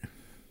segregated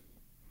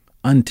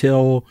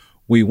until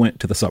we went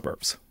to the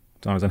suburbs.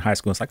 So I was in high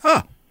school. It's like,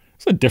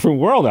 it's a different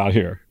world out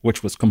here,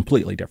 which was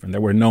completely different. There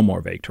were no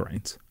more vague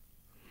terrains.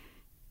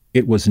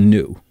 It was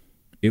new.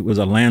 It was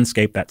a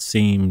landscape that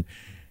seemed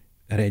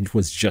that it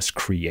was just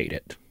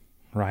created,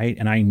 right?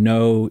 And I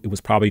know it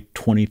was probably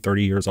 20,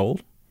 30 years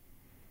old.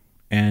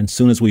 And as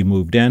soon as we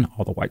moved in,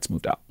 all the whites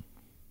moved out.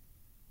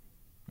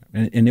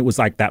 And it was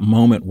like that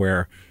moment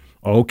where,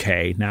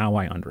 okay, now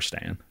I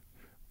understand.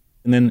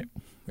 And then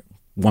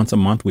once a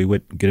month, we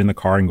would get in the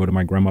car and go to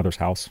my grandmother's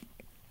house,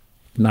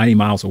 90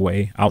 miles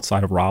away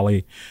outside of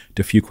Raleigh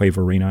to Fuquay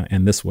Varina.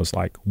 And this was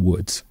like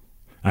woods.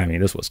 I mean,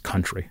 this was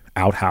country,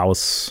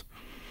 outhouse,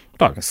 I'm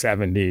talking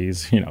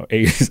 70s,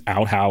 80s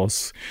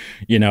outhouse,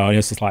 and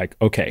it's just like,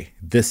 okay,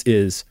 this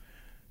is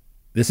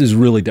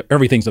really,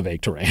 everything's a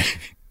vague terrain.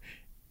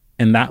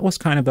 And that was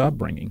kind of the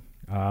upbringing,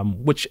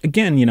 which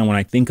again, when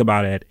I think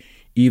about it,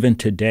 even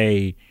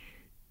today,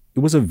 it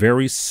was a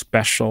very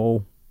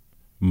special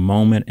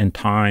moment in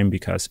time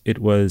because it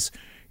was,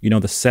 the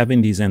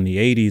 70s and the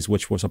 80s,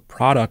 which was a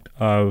product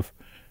of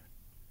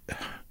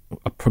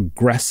a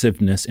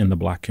progressiveness in the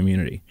Black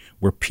community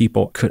where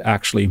people could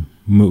actually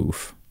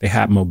move. They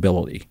had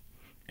mobility.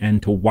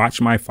 And to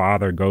watch my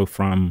father go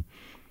from,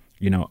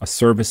 a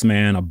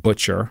serviceman, a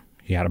butcher.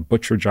 He had a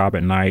butcher job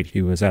at night.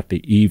 He was at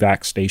the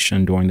evac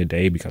station during the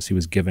day because he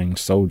was giving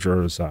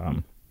soldiers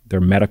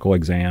their medical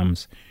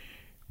exams.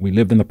 We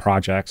lived in the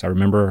projects. I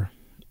remember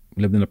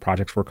lived in the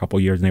projects for a couple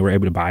of years, and they were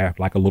able to buy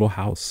like a little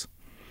house.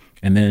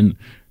 And then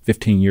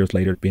 15 years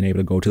later, being able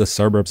to go to the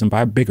suburbs and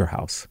buy a bigger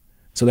house.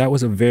 So that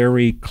was a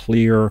very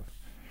clear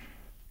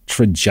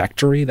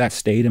trajectory that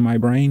stayed in my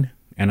brain.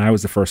 And I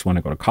was the first one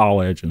to go to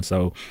college, and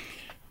so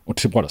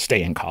to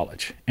stay in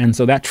college. And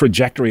so that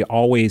trajectory I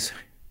always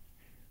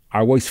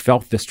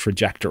felt this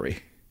trajectory.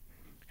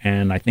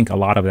 And I think a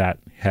lot of that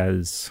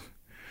has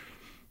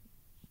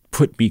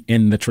put me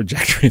in the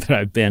trajectory that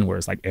I've been, where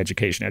it's like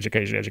education.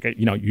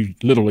 You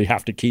literally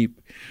have to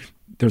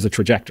there's a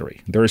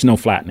trajectory. There is no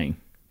flattening.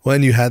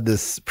 When you had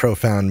this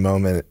profound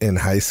moment in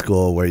high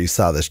school where you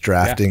saw this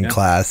drafting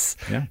class,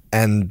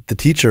 and the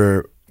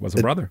teacher was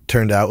a brother.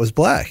 Turned out was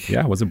black.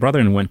 Yeah, was a brother,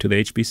 and went to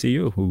the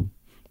HBCU, who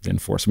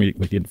didn't force me.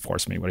 He didn't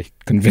force me, but he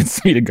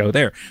convinced me to go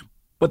there.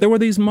 But there were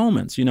these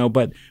moments,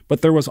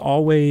 but there was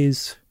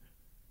always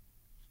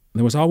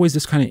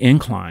this kind of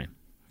incline,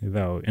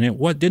 though. And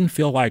it didn't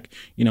feel like,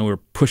 we were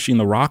pushing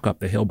the rock up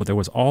the hill, but there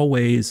was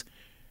always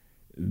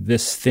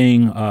this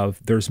thing of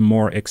there's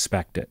more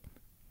expected,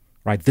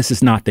 right? This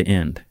is not the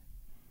end,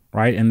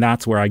 right? And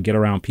that's where I get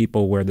around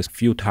people where this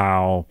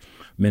futile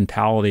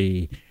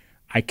mentality,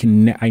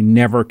 I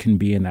never can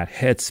be in that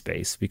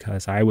headspace,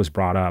 because I was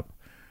brought up,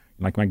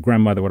 like my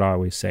grandmother would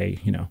always say,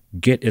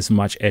 get as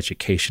much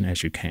education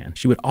as you can.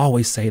 She would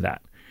always say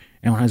that.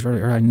 And when I was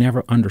very early, I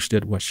never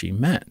understood what she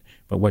meant.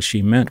 But what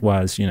she meant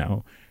was,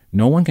 no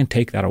one can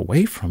take that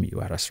away from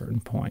you at a certain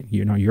point.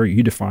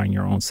 You define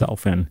your own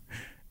self.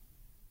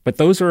 But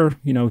those are,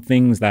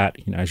 things that,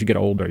 as you get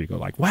older, you go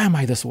like, why am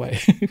I this way?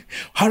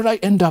 How did I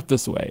end up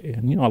this way?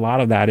 And, a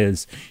lot of that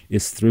is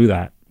through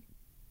that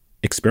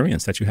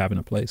experience that you have in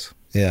a place.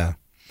 Yeah.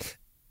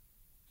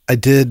 I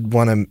did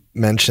want to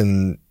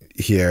mention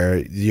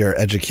here, your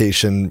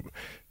education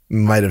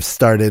might have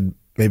started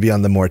maybe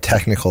on the more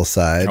technical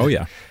side. Oh,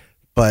 yeah.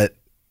 But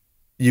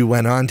you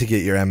went on to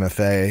get your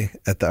MFA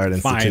at the Art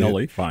Institute.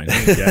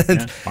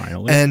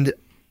 Finally. And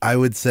I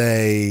would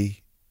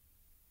say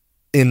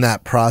in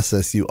that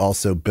process, you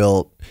also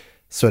built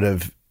sort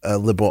of a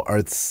liberal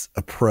arts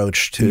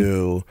approach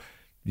to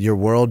your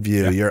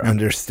worldview, your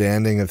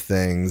understanding of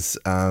things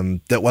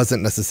that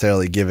wasn't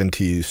necessarily given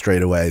to you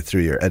straight away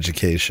through your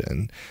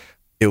education.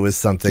 It was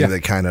something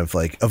that kind of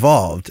like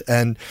evolved.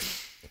 And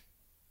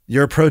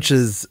your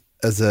approaches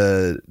as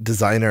a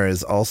designer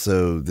is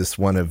also this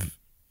one of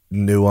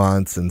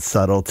nuance and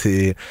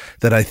subtlety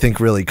that I think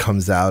really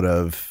comes out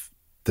of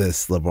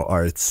this liberal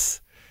arts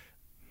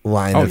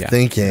line of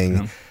thinking.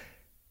 Yeah.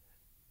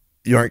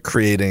 You aren't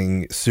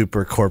creating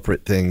super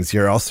corporate things.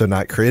 You're also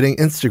not creating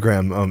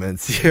Instagram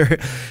moments.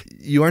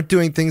 You aren't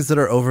doing things that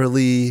are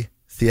overly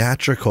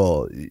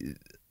theatrical.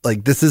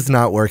 Like, this is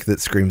not work that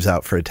screams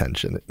out for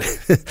attention.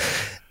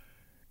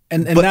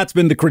 and that's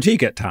been the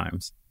critique at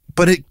times.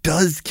 But it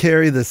does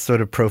carry this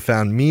sort of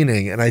profound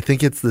meaning. And I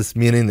think it's this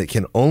meaning that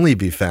can only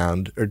be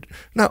found, or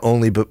not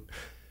only, but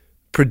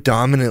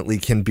predominantly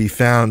can be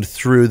found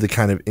through the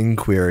kind of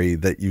inquiry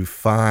that you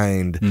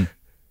find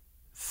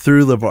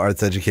through liberal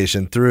arts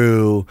education,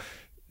 through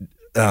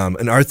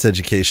an arts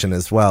education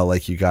as well,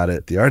 like you got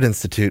at the Art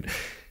Institute.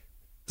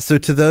 So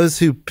to those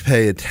who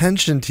pay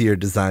attention to your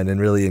design and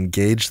really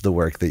engage the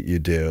work that you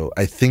do,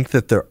 I think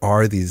that there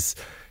are these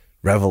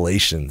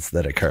revelations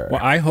that occur.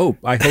 Well, I hope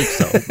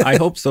so. I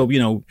hope so.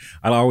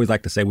 I always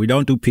like to say, we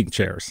don't do pink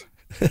chairs,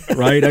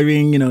 right? I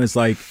mean, it's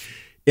like,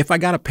 if I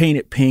got to paint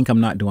it pink,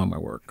 I'm not doing my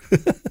work,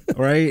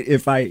 right?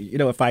 If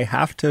I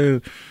have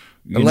to,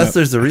 unless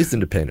there's a reason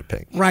to paint it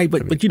pink. Right,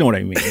 but you know what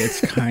I mean.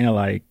 It's kind of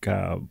like,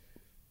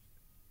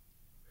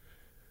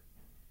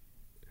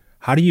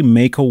 how do you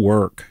make a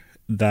work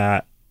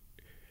that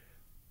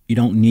you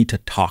don't need to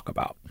talk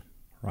about,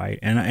 right?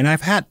 And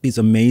I've had these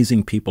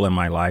amazing people in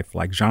my life,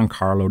 like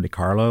Giancarlo Di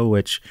Carlo,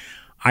 which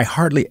I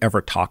hardly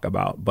ever talk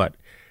about, but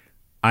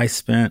I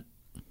spent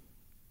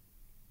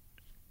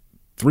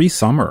 3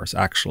 summers,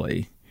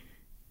 actually,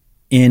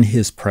 in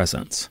his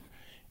presence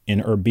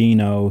in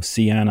Urbino,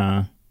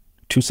 Siena,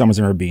 2 summers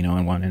in Urbino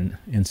and 1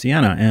 in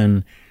Siena.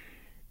 And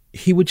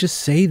he would just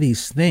say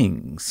these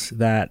things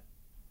that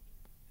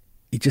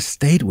he just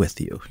stayed with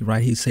you,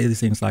 right? He'd say these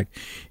things like,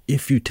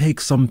 if you take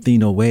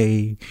something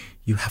away,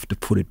 you have to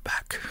put it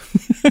back.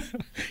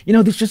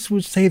 They just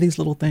would say these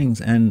little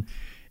things. And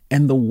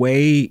the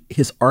way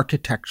his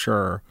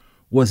architecture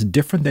was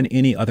different than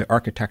any other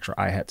architecture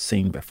I had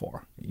seen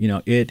before.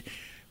 It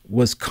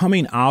was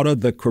coming out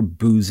of the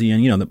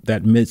Corbusian,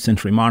 that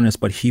mid-century modernist,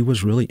 but he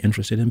was really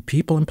interested in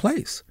people and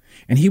place.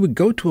 And he would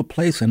go to a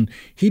place and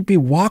he'd be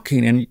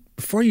walking, and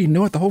before you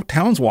know it, the whole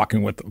town's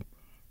walking with him.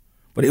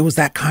 But it was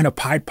that kind of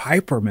Pied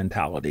Piper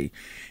mentality.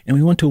 And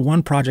we went to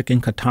one project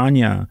in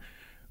Catania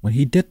when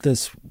he did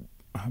this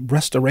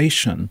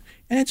restoration,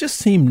 and it just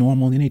seemed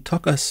normal. And he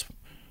took us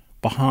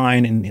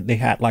behind, and they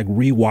had like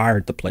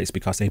rewired the place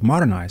because they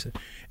modernized it.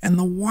 And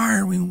the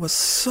wiring was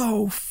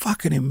so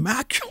fucking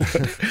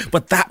immaculate.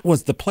 But that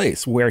was the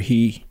place where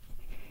he,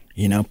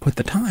 put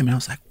the time. And I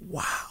was like,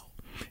 wow.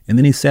 And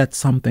then he said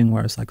something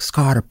where it's like,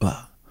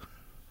 Scarpa,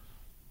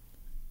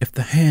 if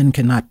the hand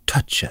cannot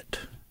touch it,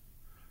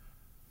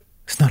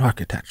 it's not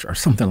architecture, or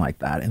something like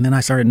that. And then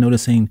I started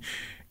noticing,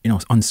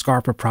 on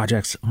Scarpa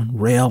projects, on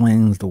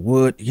railings, the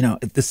wood,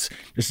 there's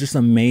this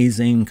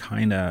amazing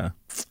kind of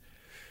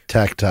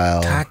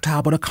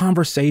Tactile, but a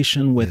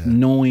conversation with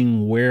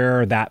knowing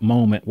where that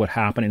moment would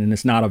happen. And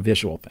it's not a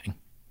visual thing.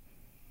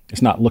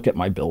 It's not look at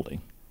my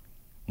building,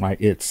 right?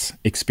 It's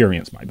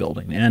experience my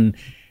building.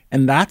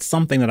 And that's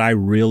something that I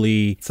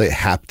really... It's like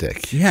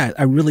haptic. Yeah,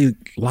 I really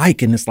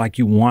like. And it's like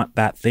you want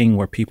that thing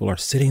where people are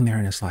sitting there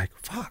and it's like,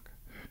 fuck,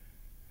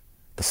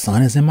 the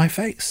sun is in my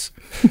face,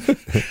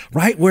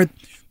 right? Where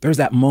there's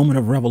that moment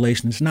of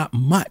revelation. It's not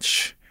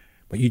much,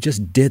 but you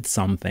just did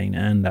something.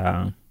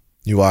 And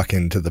you walk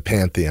into the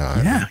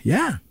Pantheon.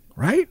 Yeah,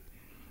 right?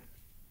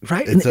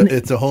 Right?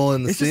 It's a hole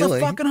in the ceiling. It's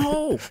just a fucking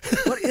hole,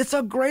 but it's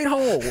a great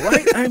hole,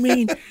 right? I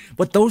mean,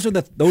 but those are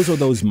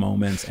those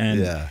moments,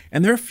 and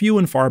they're few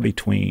and far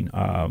between.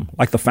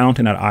 Like the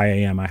fountain at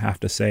IAM, I have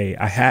to say,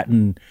 I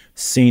hadn't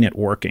seen it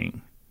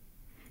working,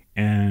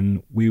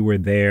 and we were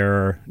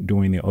there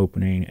doing the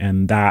opening,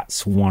 and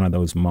that's one of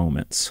those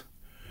moments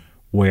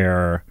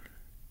where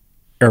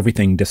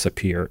everything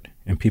disappeared,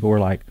 and people were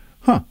like,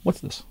 "Huh,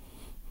 what's this?"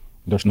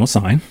 There's no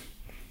sign,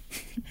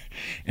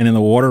 and then the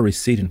water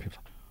receded, and people.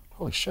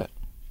 Holy shit.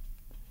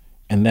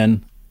 And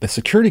then the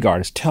security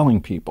guard is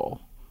telling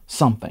people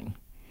something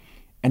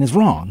and it's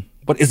wrong,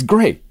 but it's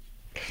great.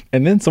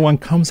 And then someone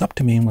comes up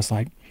to me and was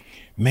like,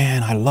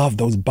 man, I love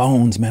those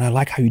bones, man. I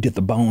like how you did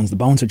the bones. The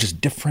bones are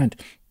just different.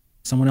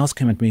 Someone else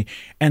came at me.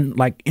 And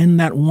like in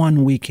that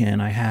one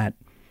weekend, I had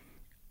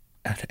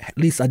at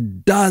least a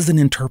dozen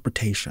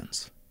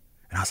interpretations.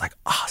 And I was like,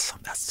 awesome,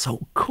 that's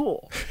so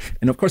cool.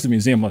 And of course the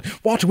museum was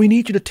like, Walter, we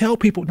need you to tell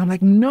people. And I'm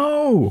like,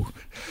 no.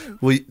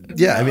 Well,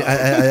 yeah, I mean,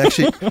 I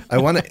actually, I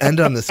want to end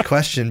on this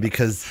question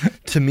because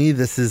to me,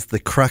 this is the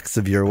crux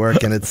of your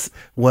work. And it's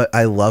what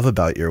I love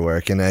about your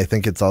work. And I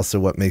think it's also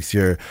what makes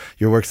your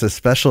work so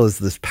special is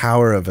this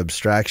power of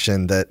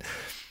abstraction that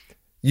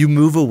you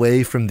move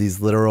away from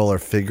these literal or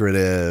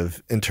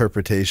figurative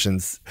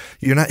interpretations.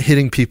 You're not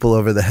hitting people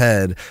over the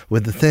head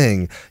with the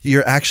thing.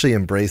 You're actually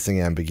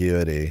embracing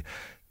ambiguity.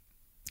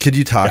 Could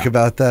you talk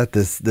about that?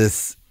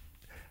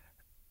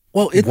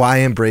 Why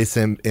embrace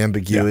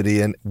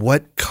ambiguity and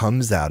what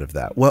comes out of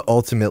that? What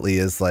ultimately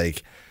is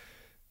like,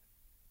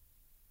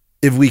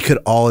 if we could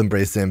all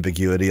embrace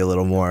ambiguity a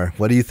little more,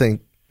 what do you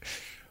think?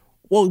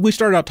 Well, we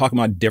started out talking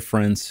about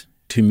difference.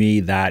 To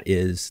me, that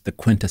is the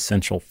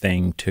quintessential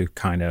thing to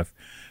kind of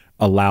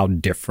allow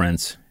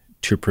difference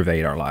to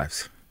pervade our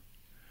lives,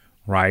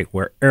 right?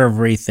 Where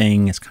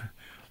everything is,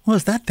 well,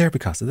 is that there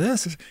because of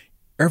this?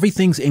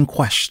 Everything's in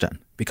question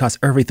because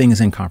everything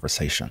is in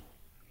conversation.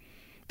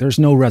 There's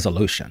no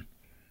resolution.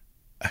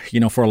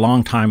 You know, for a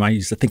long time, I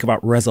used to think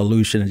about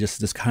resolution as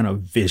just this kind of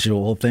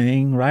visual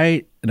thing,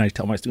 right? And I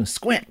tell my students,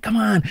 squint, come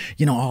on,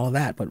 you know, all of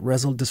that. But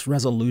this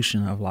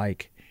resolution of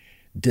like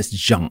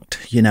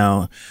disjunct, you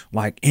know,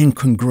 like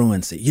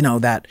incongruency, you know,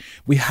 that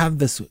we have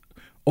this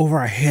over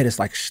our head. It's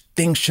like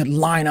things should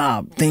line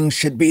up. Things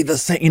should be the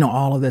same, you know,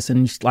 all of this.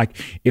 And it's like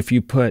if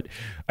you put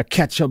a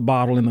ketchup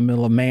bottle in the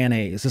middle of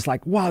mayonnaise, it's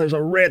like, wow, there's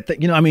a red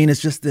thing. You know, I mean, it's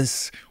just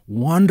this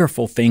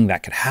wonderful thing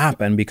that could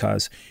happen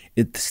because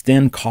it's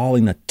then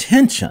calling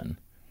attention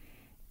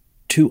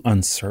to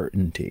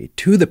uncertainty,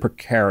 to the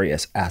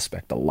precarious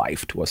aspect of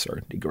life to a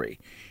certain degree.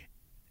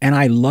 And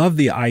I love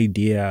the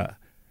idea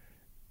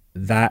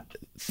that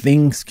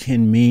things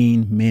can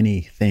mean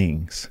many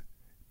things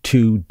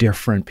to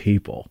different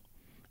people.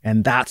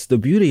 And that's the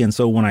beauty. And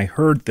so when I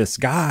heard this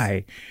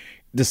guy,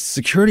 this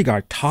security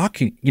guard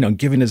talking, you know,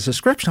 giving his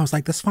description, I was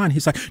like, that's fine.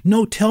 He's like,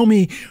 no, tell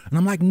me. And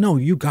I'm like, no,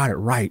 you got it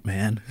right,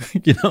 man.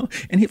 You know?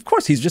 And of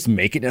course, he's just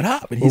making it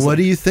up. And well, what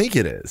do you think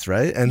it is,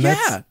 right? And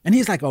and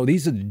he's like, oh,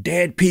 these are the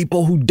dead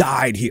people who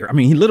died here. I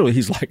mean,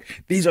 he's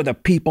like, these are the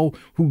people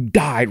who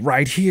died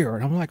right here.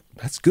 And I'm like,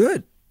 that's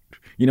good.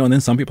 You know, and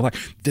then some people are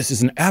like, this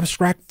is an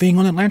abstract thing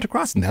on Atlantic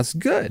Crossing. That's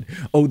good.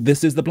 Oh,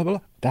 this is the blah, blah,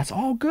 blah. That's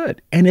all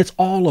good. And it's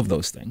all of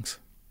those things.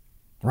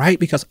 Right?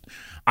 Because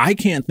I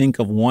can't think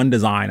of one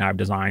design I've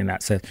designed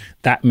that says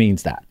that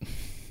means that.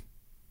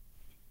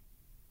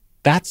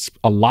 That's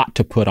a lot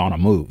to put on a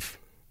move,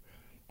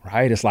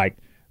 right? It's like,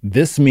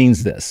 this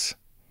means this.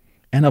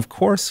 And of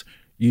course,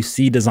 you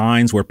see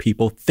designs where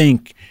people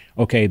think,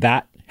 okay,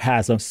 that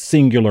has a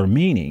singular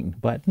meaning,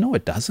 but no,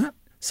 it doesn't.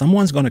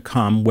 Someone's going to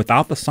come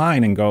without the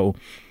sign and go,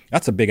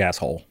 that's a big ass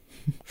hole.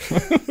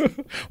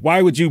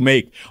 Why would you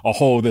make a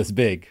hole this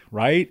big,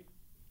 right?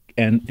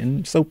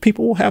 And so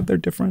people will have their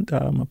different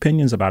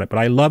opinions about it. But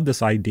I love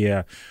this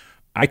idea.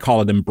 I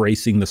call it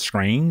embracing the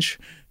strange.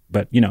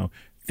 But, you know,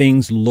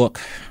 things look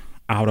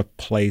out of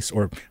place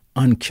or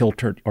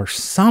unkiltered or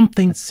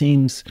something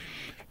seems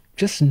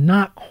just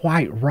not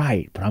quite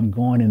right. But I'm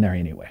going in there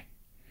anyway.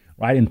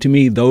 Right. And to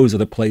me, those are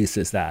the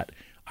places that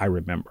I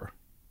remember.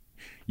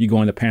 You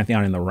go in the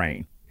Pantheon in the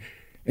rain.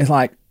 It's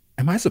like,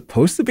 am I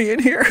supposed to be in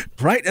here?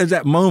 Right. There's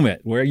that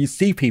moment where you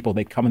see people,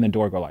 they come in the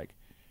door, go like,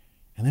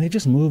 and then they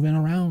just move in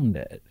around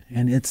it.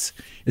 And it's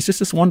just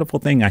this wonderful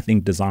thing. I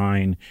think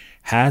design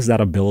has that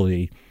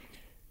ability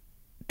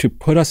to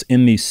put us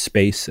in these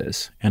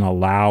spaces and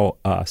allow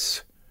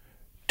us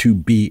to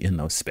be in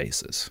those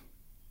spaces,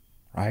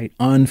 right?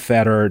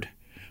 Unfettered,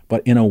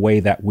 but in a way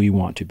that we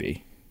want to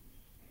be,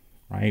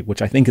 right?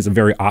 Which I think is a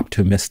very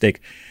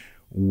optimistic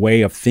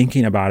way of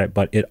thinking about it,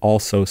 but it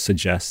also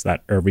suggests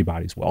that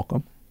everybody's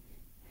welcome,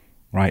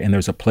 right? And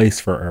there's a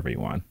place for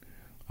everyone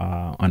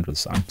under the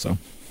sun. So,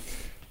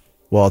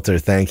 Walter,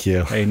 thank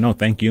you. Hey, no,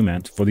 thank you,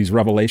 man, for these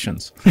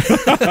revelations.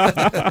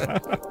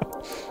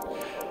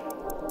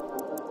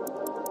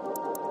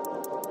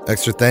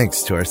 Extra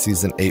thanks to our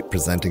Season 8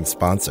 presenting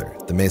sponsor,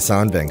 the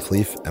Maison Van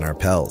Cleef &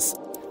 Arpels.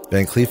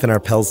 Van Cleef &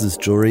 Arpels'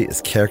 jewelry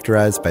is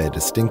characterized by a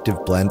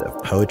distinctive blend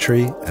of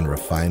poetry and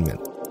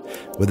refinement.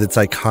 With its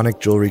iconic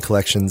jewelry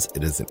collections,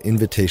 it is an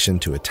invitation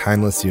to a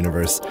timeless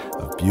universe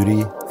of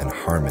beauty and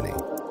harmony.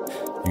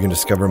 You can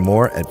discover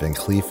more at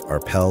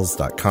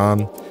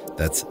VanCleefArpels.com.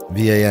 That's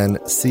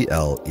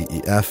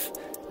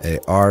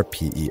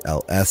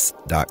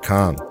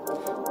VanCleefArpels.com.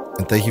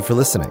 And thank you for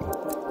listening.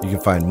 You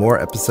can find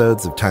more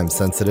episodes of Time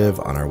Sensitive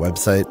on our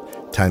website,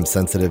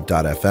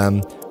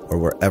 timesensitive.fm, or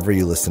wherever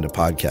you listen to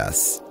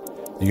podcasts.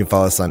 You can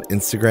follow us on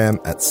Instagram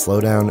at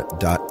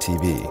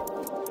slowdown.tv.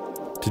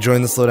 To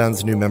join the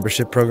Slowdown's new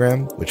membership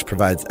program, which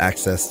provides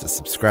access to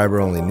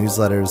subscriber-only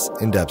newsletters,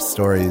 in-depth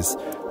stories,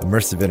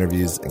 immersive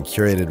interviews, and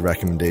curated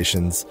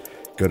recommendations,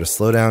 go to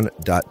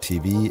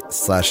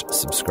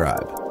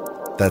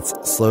slowdown.tv/subscribe. That's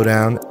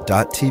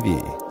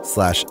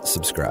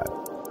slowdown.tv/subscribe.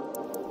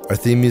 Our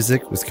theme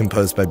music was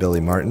composed by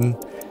Billy Martin.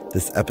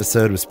 This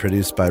episode was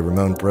produced by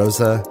Ramon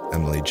Broza,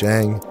 Emily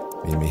Jang,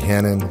 Mimi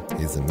Hannon,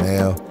 Hazen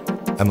Mayo,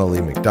 Emily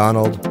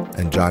McDonald,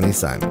 and Johnny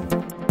Simon.